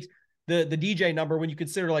don't hate the DJ number when you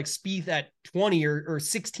consider like Spieth at 20 or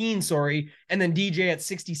 16, and then DJ at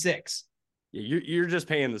 66. Yeah, you're just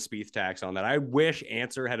paying the Spieth tax on that. I wish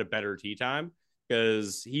Answer had a better tee time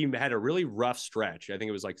because he had a really rough stretch. I think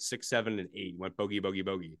it was like 6, 7, and 8. Went bogey, bogey,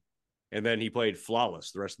 bogey. And then he played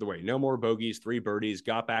flawless the rest of the way. No more bogeys, 3 birdies,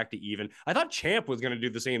 got back to even. I thought Champ was going to do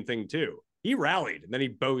the same thing too. He rallied, and then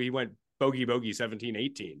he went bogey, bogey, 17,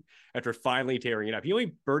 18 after finally tearing it up. He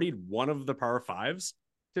only birdied one of the par 5s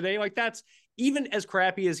today. Like that's even as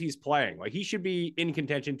crappy as he's playing. Like he should be in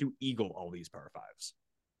contention to eagle all these par 5s.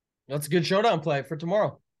 That's a good showdown play for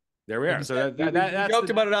tomorrow. There we are. So we joked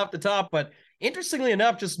about it off the top, but interestingly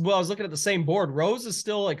enough, I was looking at the same board. Rose is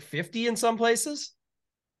still like 50 in some places.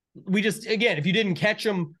 We just, again, if you didn't catch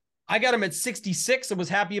him, I got him at 66 and was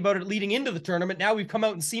happy about it leading into the tournament. Now we've come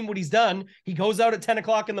out and seen what he's done. He goes out at 10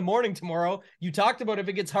 o'clock in the morning tomorrow. You talked about if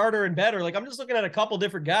it gets harder and better. Like I'm just looking at a couple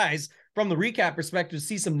different guys from the recap perspective to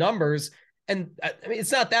see some numbers. And I mean,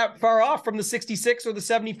 it's not that far off from the 66 or the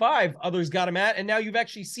 75 others got him at. And now you've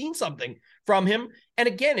actually seen something from him. And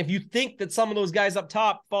again, if you think that some of those guys up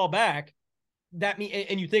top fall back,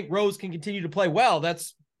 and you think Rose can continue to play well,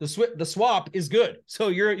 that's the swap is good. So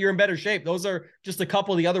you're in better shape. Those are just a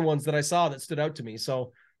couple of the other ones that I saw that stood out to me.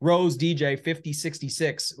 So Rose, DJ, 50,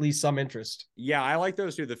 66, at least some interest. Yeah, I like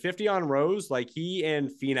those two. The 50 on Rose, like he and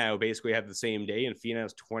Finau basically have the same day, and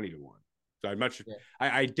Finau's 20 to 1. So Yeah.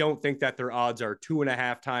 I don't think that their odds are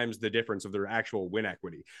 2.5 times the difference of their actual win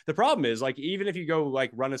equity. The problem is, like, even if you go like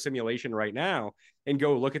run a simulation right now and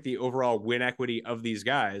go look at the overall win equity of these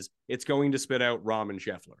guys, it's going to spit out Rahm and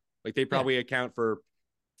Scheffler. Like they probably account for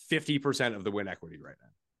 50% of the win equity right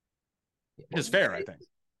now, which is fair, I think.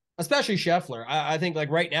 Especially Scheffler. I think like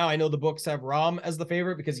right now, I know the books have Rahm as the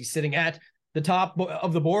favorite because he's sitting at the top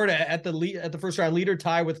of the board at the first round leader,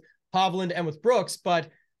 tie with Hovland and with Brooks. But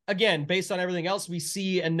again, based on everything else we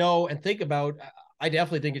see and know and think about, I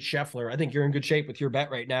definitely think it's Scheffler. I think you're in good shape with your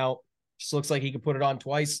bet right now. Just looks like he can put it on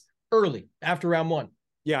twice early after round one.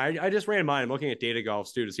 Yeah, I just ran mine. I'm looking at data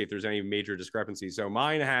golfs too to see if there's any major discrepancies. So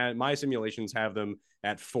my simulations have them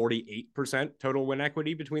at 48% total win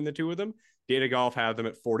equity between the two of them. Data golf have them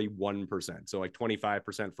at 41%. So like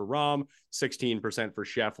 25% for Rahm, 16% for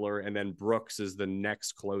Scheffler, and then Brooks is the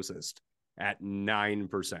next closest at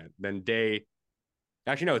 9%. Then Day,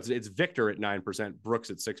 actually no, it's Victor at 9%, Brooks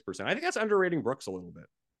at 6%. I think that's underrating Brooks a little bit.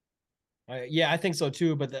 Yeah, I think so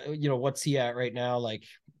too. But what's he at right now? Like,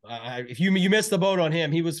 if you missed the boat on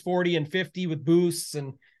him, he was 40 and 50 with boosts,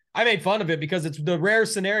 and I made fun of it because it's the rare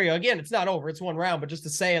scenario. Again, it's not over; it's one round. But just to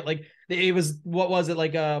say it, like it was, what was it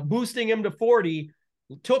like? Boosting him to 40,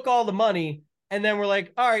 took all the money, and then we're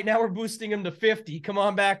like, all right, now we're boosting him to 50. Come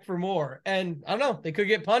on back for more. And I don't know, they could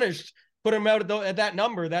get punished. Put him out at that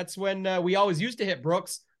number. That's when we always used to hit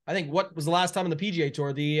Brooks. I think what was the last time on the PGA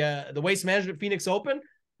Tour? The Waste Management Phoenix Open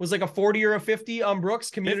was like a 40 or a 50 on Brooks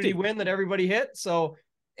community 50 win that everybody hit. So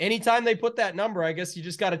anytime they put that number, I guess you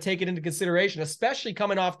just got to take it into consideration, especially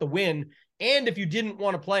coming off the win. And if you didn't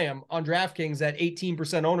want to play him on DraftKings at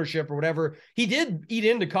 18% ownership or whatever, he did eat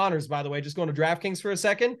into Connors, by the way, just going to DraftKings for a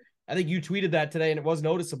second. I think you tweeted that today and it was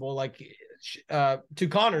noticeable, like to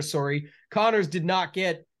Connors, Connors did not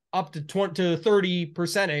get up to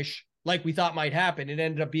 30%-ish like we thought might happen. It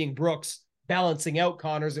ended up being Brooks balancing out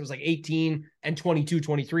Connors. It was like 18 and 22,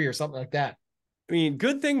 23 or something like that. I mean,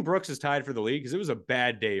 good thing Brooks is tied for the lead because it was a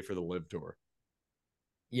bad day for the Live Tour.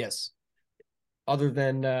 Yes. Other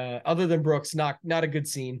than Brooks, not a good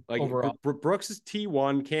scene like overall. Brooks is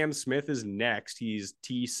T1. Cam Smith is next. He's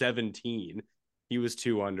T17. He was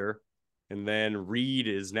 2 under. And then Reed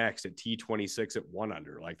is next at T26 at 1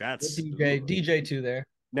 under. Like that's DJ 2 there.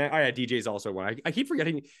 Now, yeah, DJ's also 1. I keep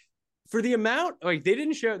forgetting. For the amount, like they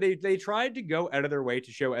didn't show, they tried to go out of their way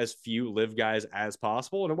to show as few live guys as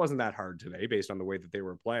possible. And it wasn't that hard today based on the way that they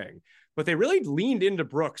were playing, but they really leaned into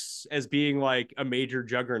Brooks as being like a major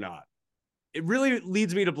juggernaut. It really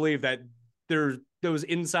leads me to believe that there's those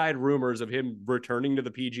inside rumors of him returning to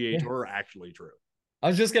the PGA Tour are actually true. I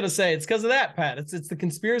was just going to say, it's because of that, Pat. It's the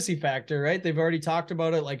conspiracy factor, right? They've already talked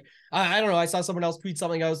about it. Like, I don't know. I saw someone else tweet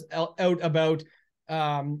something out about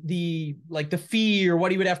the fee or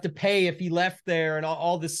what he would have to pay if he left there and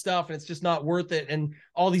all this stuff, and it's just not worth it, and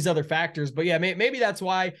all these other factors. But yeah, maybe that's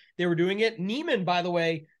why they were doing it. Neiman, by the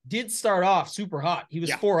way, did start off super hot. He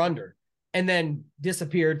was 4 under and then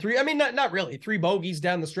disappeared. Not really 3 bogeys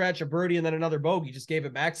down the stretch, a birdie and then another bogey, just gave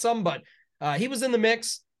it back some, but he was in the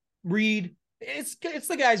mix. Reed, it's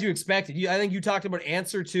the guys you expected. I think you talked about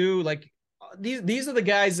Answer too. Like these are the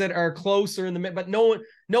guys that are closer in the mix, but no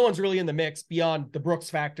one's really in the mix beyond the Brooks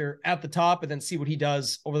factor at the top, and then see what he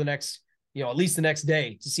does over the next, at least the next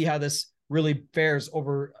day to see how this really fares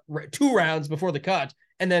over 2 rounds before the cut.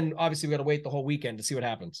 And then obviously we got to wait the whole weekend to see what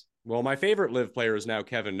happens. Well, my favorite live player is now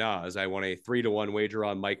Kevin Na, as I won a 3-1 wager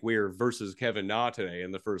on Mike Weir versus Kevin Na today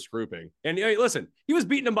in the first grouping. And listen, he was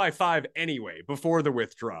beating him by 5 anyway before the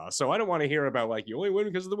withdraw. So I don't want to hear about like you only win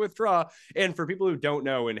because of the withdraw. And for people who don't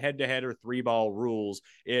know, in head-to-head or 3-ball rules,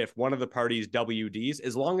 if one of the parties WDs,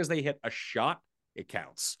 as long as they hit a shot, it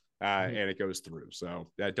counts. And it goes through.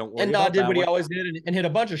 So don't worry. And Na did what he always did and hit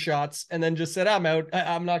a bunch of shots and then just said, I'm out.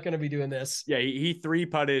 I'm not going to be doing this. Yeah, he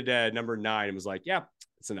 3-putted number 9 and was like, yeah,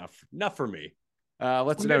 it's enough for me.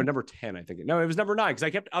 Let's know number 10. I think it was number 9 because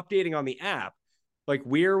I kept updating on the app. Like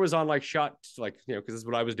Weir was on like shot, like, because this is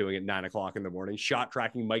what I was doing at 9:00 in the morning, shot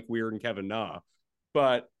tracking Mike Weir and Kevin Na.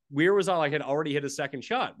 But Weir was on like had already hit a second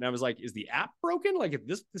shot. And I was like, is the app broken? Like if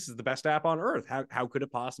this is the best app on earth. How could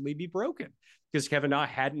it possibly be broken? Because Kevin Na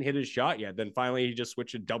hadn't hit his shot yet. Then finally he just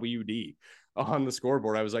switched to WD on the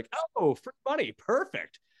scoreboard. I was like, oh, free money.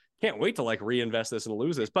 Perfect. Can't wait to like reinvest this and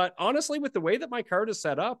lose this. But honestly, with the way that my card is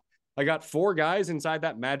set up, I got 4 guys inside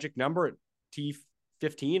that magic number at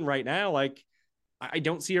T15 right now. Like I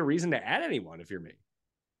don't see a reason to add anyone if you're me.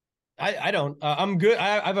 I don't. I'm good.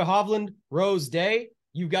 I have a Hovland, Rose, Day.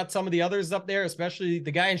 You've got some of the others up there, especially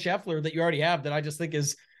the guy in Scheffler that you already have that I just think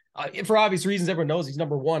is, for obvious reasons, everyone knows he's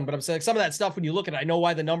number 1. But I'm saying some of that stuff, when you look at it, I know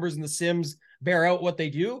why the numbers in the Sims bear out what they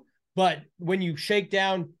do. But when you shake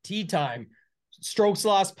down tee time, strokes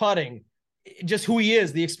lost putting, just who he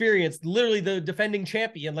is, the experience, literally the defending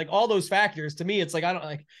champion, like all those factors, to me, it's like, I don't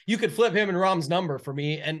like, you could flip him and Rahm's number for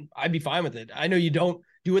me and I'd be fine with it. I know you don't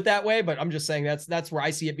do it that way, but I'm just saying that's where I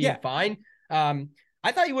see it being fine.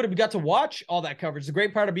 I thought you would have got to watch all that coverage. The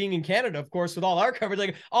great part of being in Canada, of course, with all our coverage,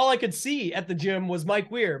 like all I could see at the gym was Mike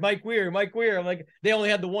Weir. I'm like, they only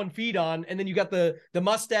had the one feed on. And then you got the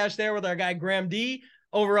mustache there with our guy, Graham D,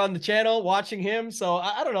 over on the channel watching him. So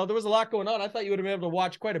I don't know. There was a lot going on. I thought you would have been able to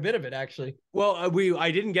watch quite a bit of it, actually. Well,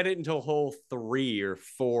 I didn't get it until hole 3 or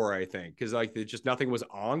 4, I think, because like just nothing was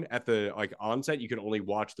on at the like onset. You could only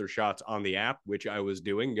watch their shots on the app, which I was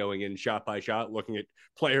doing, going in shot by shot, looking at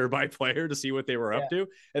player by player to see what they were up to.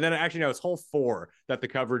 And then actually, now it's hole 4 that the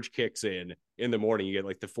coverage kicks in the morning. You get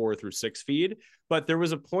like the 4 through 6 feed. But there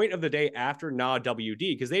was a point of the day after WD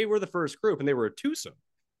because they were the first group and they were a twosome.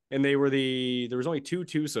 And there was only 2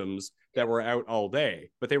 twosomes that were out all day,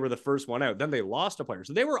 but they were the first one out. Then they lost a player.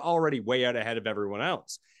 So they were already way out ahead of everyone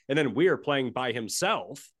else. And then Weir playing by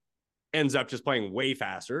himself ends up just playing way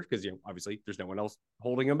faster because, obviously there's no one else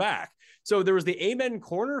holding him back. So there was the Amen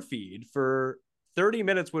Corner feed for 30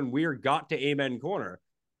 minutes when Weir got to Amen Corner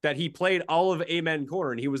that he played all of Amen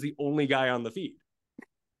Corner and he was the only guy on the feed.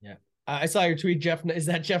 Yeah. I saw your tweet, Jeff. Is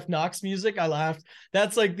that Jeff Knox music? I laughed.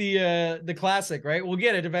 That's like the classic, right? We'll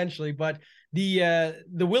get it eventually, but the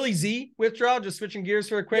Willie Z withdrawal, just switching gears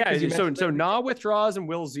for a quick. Yeah, so Na withdraws and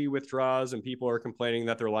Will Z withdraws, and people are complaining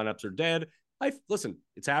that their lineups are dead. Listen,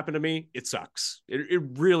 it's happened to me. It sucks. It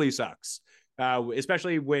really sucks.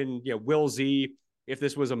 Especially when Will Z, if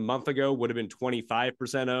this was a month ago, would have been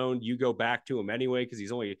 25% owned. You go back to him anyway because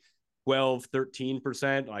he's only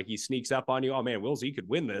 12-13%. Like he sneaks up on you. Oh man, Will Z could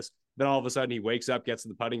win this. Then all of a sudden he wakes up, gets to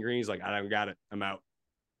the putting green. He's like, I don't got it. I'm out.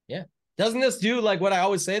 Yeah. Doesn't this do like what I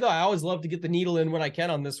always say though? I always love to get the needle in when I can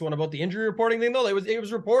on this one about the injury reporting thing though. It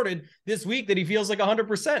was reported this week that he feels like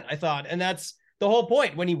 100%, I thought. And that's the whole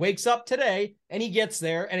point. When he wakes up today and he gets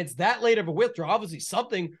there and it's that late of a withdrawal, obviously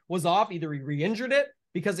something was off. Either he re-injured it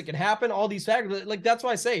because it can happen, all these factors. Like that's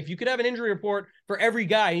why I say, if you could have an injury report for every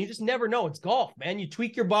guy, and you just never know. It's golf, man. You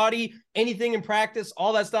tweak your body, anything in practice,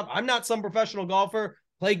 all that stuff. I'm not some professional golfer.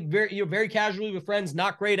 Play very casually with friends,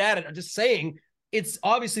 not great at it. I'm just saying, it's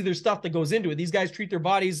obviously there's stuff that goes into it. These guys treat their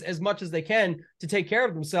bodies as much as they can to take care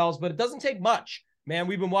of themselves, but it doesn't take much, man.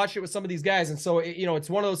 We've been watching it with some of these guys. And so, it's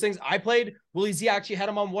one of those things. I played Willie Z, actually had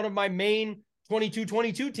him on one of my main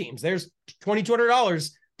 22-22 teams. There's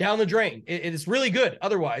 $2,200 down the drain. It is really good.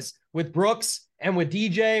 Otherwise, with Brooks and with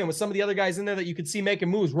DJ and with some of the other guys in there that you could see making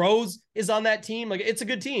moves. Rose is on that team. Like it's a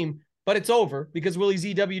good team. But it's over because Willie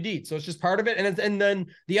Z WD'd. So it's just part of it. And then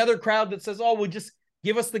the other crowd that says, oh, well, just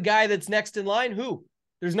give us the guy that's next in line. Who?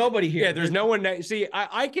 There's nobody here. Yeah, there's no one. See,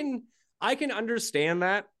 I can understand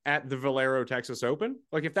that at the Valero Texas Open.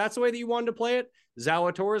 Like if that's the way that you wanted to play it,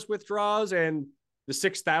 Zalatoris withdraws and the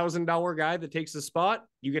 $6,000 guy that takes the spot,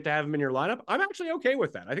 you get to have him in your lineup. I'm actually okay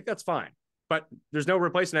with that. I think that's fine. But there's no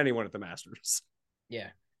replacing anyone at the Masters. Yeah.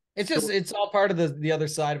 It's all part of the other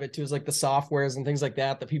side of it too, is like the softwares and things like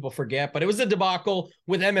that people forget. But it was a debacle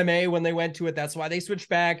with MMA when they went to it. That's why they switched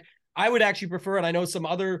back. I would actually prefer, and I know some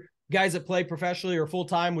other guys that play professionally or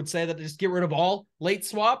full-time would say that they just get rid of all late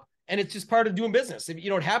swap. And it's just part of doing business.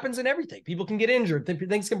 It happens in everything. People can get injured.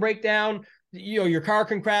 Things can break down. Your car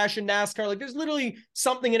can crash in NASCAR. Like there's literally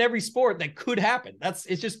something in every sport that could happen.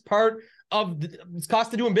 It's just part of it's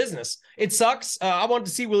cost of doing business. It sucks. I wanted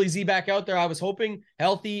to see Willie Z back out there. I was hoping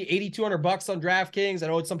healthy, $8,200 on DraftKings. I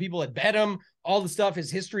know some people had bet him, all the stuff, his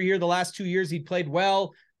history here. The last 2 years, he'd played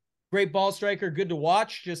well, great ball striker, good to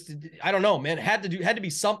watch. Just, I don't know, man, it had to be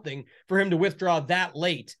something for him to withdraw that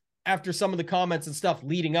late after some of the comments and stuff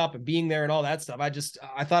leading up and being there and all that stuff.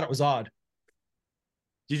 I thought it was odd.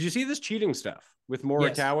 Did you see this cheating stuff with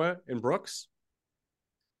Morikawa and Brooks?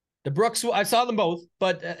 The Brooks, I saw them both,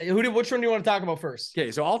 but which one do you want to talk about first?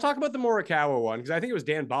 Okay, so I'll talk about the Morikawa one because I think it was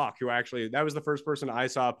Dan Bach who actually, that was the first person I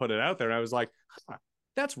saw put it out there. And I was like,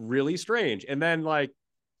 that's really strange. And then like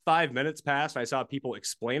 5 minutes passed, I saw people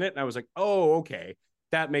explain it. And I was like, oh, okay,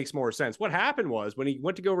 that makes more sense. What happened was when he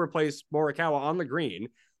went to go replace Morikawa on the green,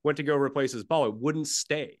 went to go replace his ball, it wouldn't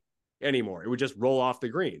stay anymore. It would just roll off the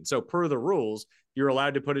green. So per the rules, you're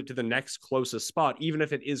allowed to put it to the next closest spot, even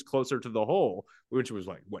if it is closer to the hole, which was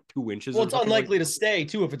like, what, 2 inches? Well, it's unlikely to stay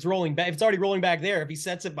too if it's rolling back. If it's already rolling back there, if he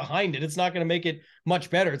sets it behind it, it's not going to make it much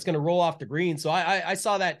better. It's going to roll off the green. So I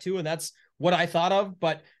saw that too, and that's what I thought of.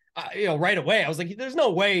 But right away, I was like, there's no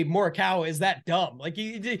way Morikawa is that dumb. Like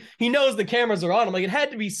he knows the cameras are on him. Like it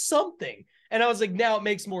had to be something. And I was like, now it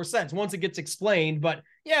makes more sense once it gets explained. But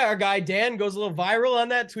Yeah, our guy Dan goes a little viral on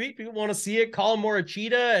that tweet. People want to see it. Call him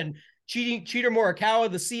Morishita and Cheater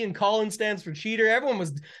Morikawa. The C in Colin stands for cheater. Everyone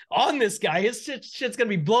was on this guy. His shit's gonna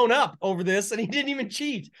be blown up over this, and he didn't even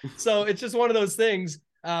cheat. So it's just one of those things.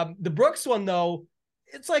 The Brooks one though,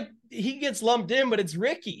 it's like he gets lumped in, but it's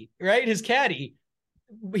Ricky, right? His caddy.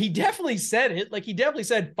 He definitely said it. Like he definitely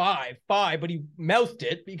said five, but he mouthed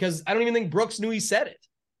it because I don't even think Brooks knew he said it.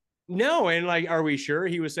 No, and like, are we sure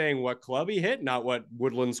he was saying what club he hit, not what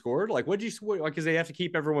Woodland scored? Like, what'd you like? Because they have to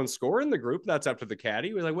keep everyone's score in the group. That's up to the caddy.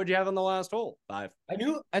 He was like, what'd you have on the last hole? 5.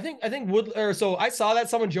 I think so I saw that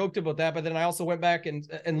someone joked about that, but then I also went back and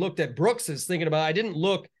looked at Brooks's thinking about it. I didn't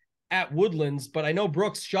look at Woodland's, but I know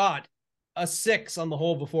Brooks shot a 6 on the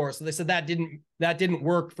hole before. So they said that didn't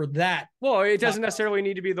work for that. Well, it doesn't necessarily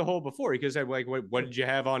need to be the hole before. He could say, like, what did you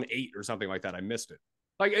have on 8 or something like that? I missed it.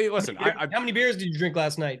 Like, hey, listen, how many beers did you drink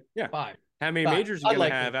last night? Yeah. 5. How many 5. majors are you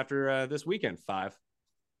going to have after this weekend? 5.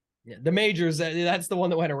 Yeah, the majors, that's the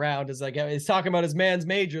one that went around, is like, he's talking about his man's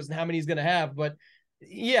majors and how many he's going to have. But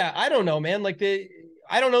yeah, I don't know, man. Like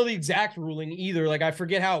I don't know the exact ruling either. Like I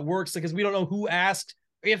forget how it works because we don't know who asked,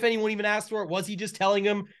 if anyone even asked for it. Was he just telling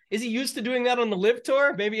him? Is he used to doing that on the Live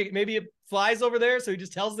Tour? Maybe it flies over there. So he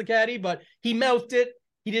just tells the caddy, but he mouthed it.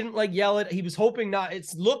 He didn't like yell it. He was hoping not. It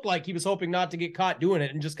looked like he was hoping not to get caught doing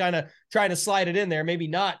it and just kind of trying to slide it in there. Maybe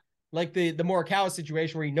not like the Morikawa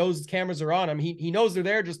situation where he knows his cameras are on him. He knows they're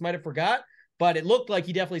there, just might have forgot. But it looked like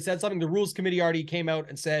he definitely said something. The rules committee already came out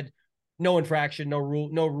and said no infraction, no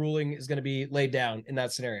ruling is going to be laid down in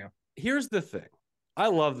that scenario. Here's the thing. I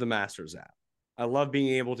love the Masters app. I love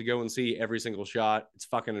being able to go and see every single shot. It's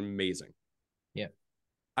fucking amazing. Yeah.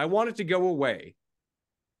 I want it to go away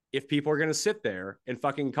if people are going to sit there and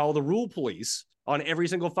fucking call the rule police on every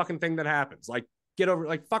single fucking thing that happens. Like, get over,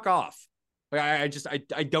 like, fuck off. Like,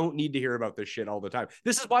 I don't need to hear about this shit all the time.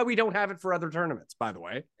 This is why we don't have it for other tournaments, by the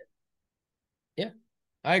way. Yeah,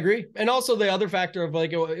 I agree. And also the other factor of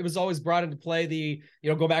like, it was always brought into play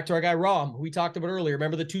go back to our guy Rom, who we talked about earlier.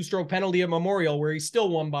 Remember the 2-stroke penalty at Memorial where he still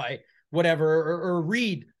won by whatever, or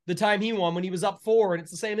Reed, the time he won when he was up 4. And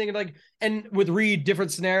it's the same thing. Like, and with Reed,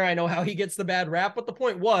 different scenario. I know how he gets the bad rap, but the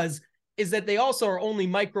point is that they also are only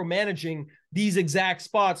micromanaging these exact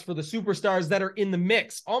spots for the superstars that are in the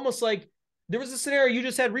mix. Almost like there was a scenario you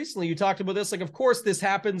just had recently. You talked about this. Like, of course, this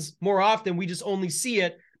happens more often. We just only see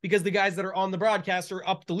it because the guys that are on the broadcast are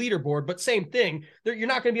up the leaderboard. But same thing, you're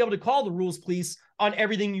not going to be able to call the rules police on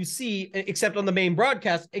everything you see except on the main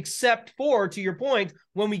broadcast, except for, to your point,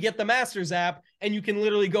 when we get the Masters app and you can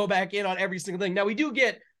literally go back in on every single thing. Now, we do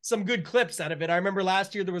get some good clips out of it. I remember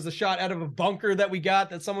last year there was a shot out of a bunker that we got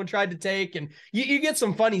that someone tried to take, and you get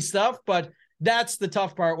some funny stuff, but that's the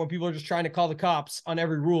tough part when people are just trying to call the cops on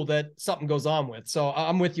every rule that something goes on with. So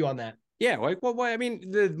I'm with you on that. Yeah, like, well, I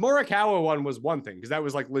mean, the Morikawa one was one thing because that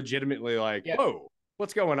was like legitimately like, whoa,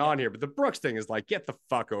 what's going on here? But the Brooks thing is like, get the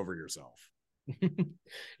fuck over yourself.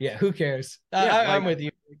 Yeah, who cares? Yeah, I'm with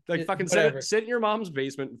you. Like, fucking sit in your mom's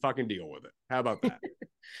basement and fucking deal with it. How about that?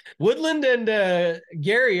 Woodland and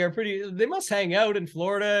Gary are they must hang out in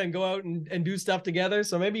Florida and go out and do stuff together.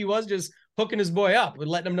 So maybe he was just hooking his boy up with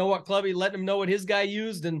letting him know what club, letting him know what his guy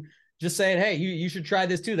used, and just saying, hey, you should try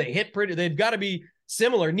this too. They've got to be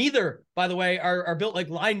similar. Neither, by the way, are built like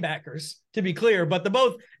linebackers, to be clear, but they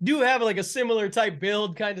both do have like a similar type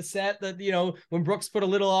build kind of set that, when Brooks put a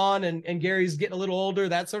little on and Gary's getting a little older,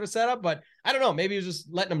 that sort of setup. But I don't know, maybe he was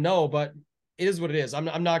just letting them know, but it is what it is.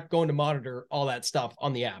 I'm not going to monitor all that stuff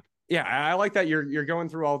on the app. Yeah, I like that you're going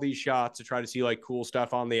through all these shots to try to see like cool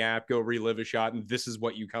stuff on the app, go relive a shot, and this is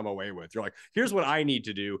what you come away with. You're like, here's what I need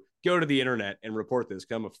to do. Go to the internet and report this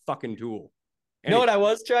because I'm a fucking tool. You know what I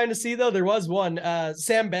was trying to see though? There was one,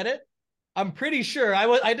 Sam Bennett. I'm pretty sure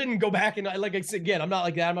I didn't go back and like I said, again, I'm not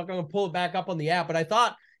like that. I'm not going to pull it back up on the app, but I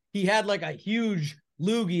thought he had like a huge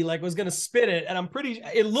loogie, like was going to spit it. And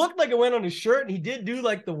it looked like it went on his shirt and he did do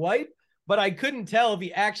like the wipe, but I couldn't tell if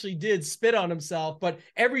he actually did spit on himself. But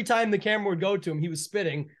every time the camera would go to him, he was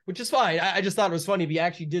spitting, which is fine. I just thought it was funny if he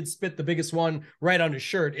actually did spit the biggest one right on his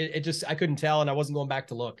shirt. I couldn't tell. And I wasn't going back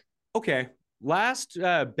to look. Okay. Last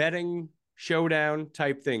betting showdown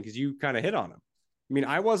type thing, because you kind of hit on him. I mean,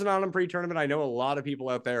 I wasn't on him pre-tournament. I know a lot of people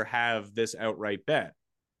out there have this outright bet,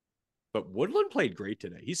 but Woodland played great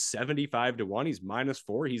today. He's 75-1. He's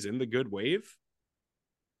 -4. He's in the good wave.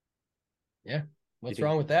 Yeah. What's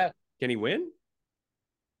wrong with that? Can he win?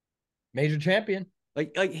 Major champion.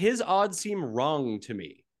 Like his odds seem wrong to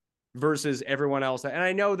me versus everyone else. And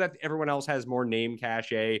I know that everyone else has more name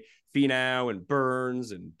cachet, Finau and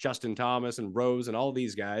Burns and Justin Thomas and Rose and all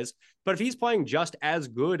these guys. But if he's playing just as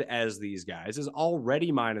good as these guys, is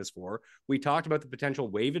already -4. We talked about the potential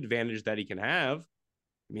wave advantage that he can have.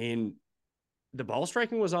 I mean, the ball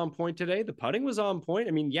striking was on point today. The putting was on point.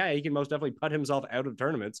 I mean, yeah, he can most definitely putt himself out of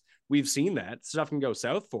tournaments. We've seen that. Stuff can go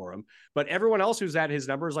south for him. But everyone else who's at his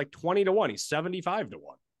number is like 20-1. He's 75-1.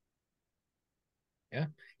 Yeah.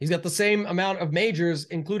 He's got the same amount of majors,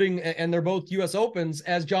 including, and they're both U.S. Opens,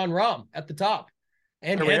 as John Rahm at the top.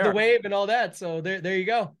 And the wave and all that. So there you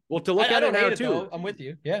go. Well, to look at it now, too. Though. I'm with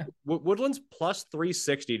you. Yeah. Woodland's plus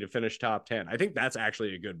 360 to finish top 10. I think that's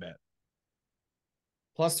actually a good bet.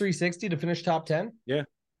 Plus 360 to finish top 10? Yeah.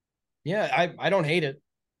 Yeah, I don't hate it.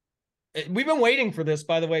 We've been waiting for this,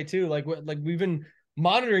 by the way, too. Like we've been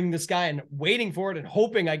monitoring this guy and waiting for it and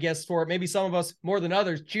hoping, I guess, for it. Maybe some of us more than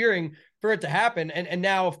others cheering for it to happen. And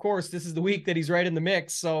now, of course, this is the week that he's right in the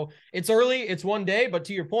mix. So it's early, it's one day, but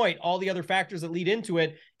to your point, all the other factors that lead into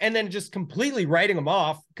it, and then just completely writing him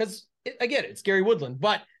off because, again, it's Gary Woodland,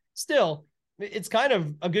 but still, it's kind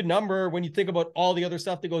of a good number when you think about all the other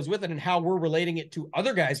stuff that goes with it and how we're relating it to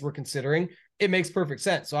other guys we're considering. It makes perfect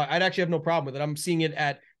sense. So I'd actually have no problem with it. I'm seeing it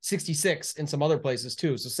at 66 in some other places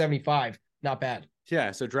too. So 75, not bad.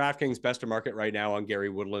 Yeah. So DraftKings best to market right now on Gary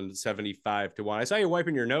Woodland, 75-1. I saw you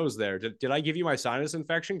wiping your nose there. Did I give you my sinus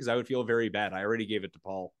infection? Because I would feel very bad. I already gave it to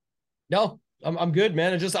Paul. No, I'm good,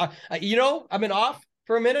 man. It's just, I've been off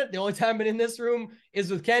for a minute. The only time I've been in this room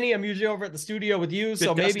is with Kenny. I'm usually over at the studio with you.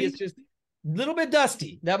 So maybe it's just little bit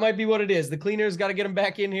dusty. That might be what it is. The cleaners got to get them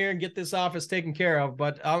back in here and get this office taken care of,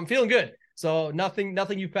 but I'm feeling good. So nothing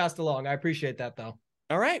you've passed along. I appreciate that though.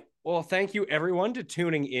 All right. Well, thank you everyone to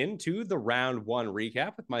tuning in to the round one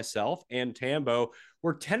recap with myself and Tambo.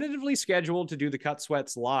 We're tentatively scheduled to do the Cut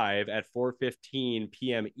Sweats live at 4:15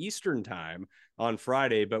 p.m. Eastern time on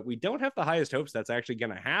Friday, but we don't have the highest hopes that's actually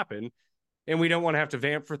going to happen. And we don't want to have to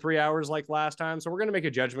vamp for 3 hours like last time. So we're going to make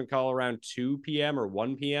a judgment call around 2 p.m. or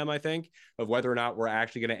 1 p.m., I think, of whether or not we're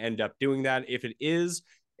actually going to end up doing that. If it is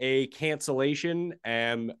a cancellation,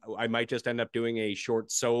 I might just end up doing a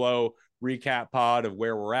short solo recap pod of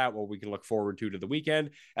where we're at, what we can look forward to the weekend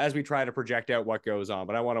as we try to project out what goes on.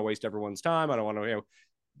 But I want to waste everyone's time. I don't want to,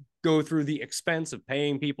 go through the expense of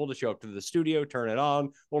paying people to show up to the studio, turn it on,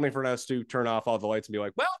 only for us to turn off all the lights and be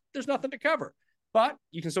like, well, there's nothing to cover. But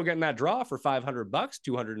you can still get in that draw for $500,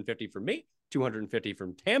 $250 from me, $250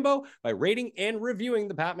 from Tambo by rating and reviewing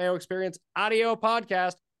the Pat Mayo Experience audio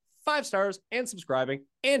podcast, 5 stars, and subscribing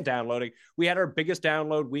and downloading. We had our biggest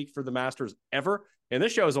download week for the Masters ever, and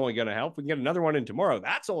this show is only going to help. We can get another one in tomorrow.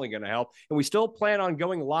 That's only going to help. And we still plan on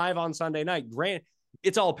going live on Sunday night. Grant,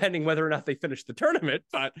 it's all pending whether or not they finish the tournament,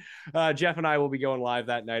 but Jeff and I will be going live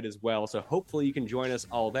that night as well. So hopefully you can join us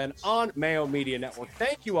all then on Mayo Media Network.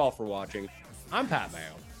 Thank you all for watching. I'm Pat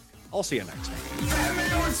Mayo. I'll see you next time. Pat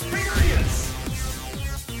Mayo Experience!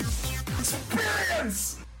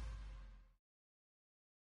 Experience!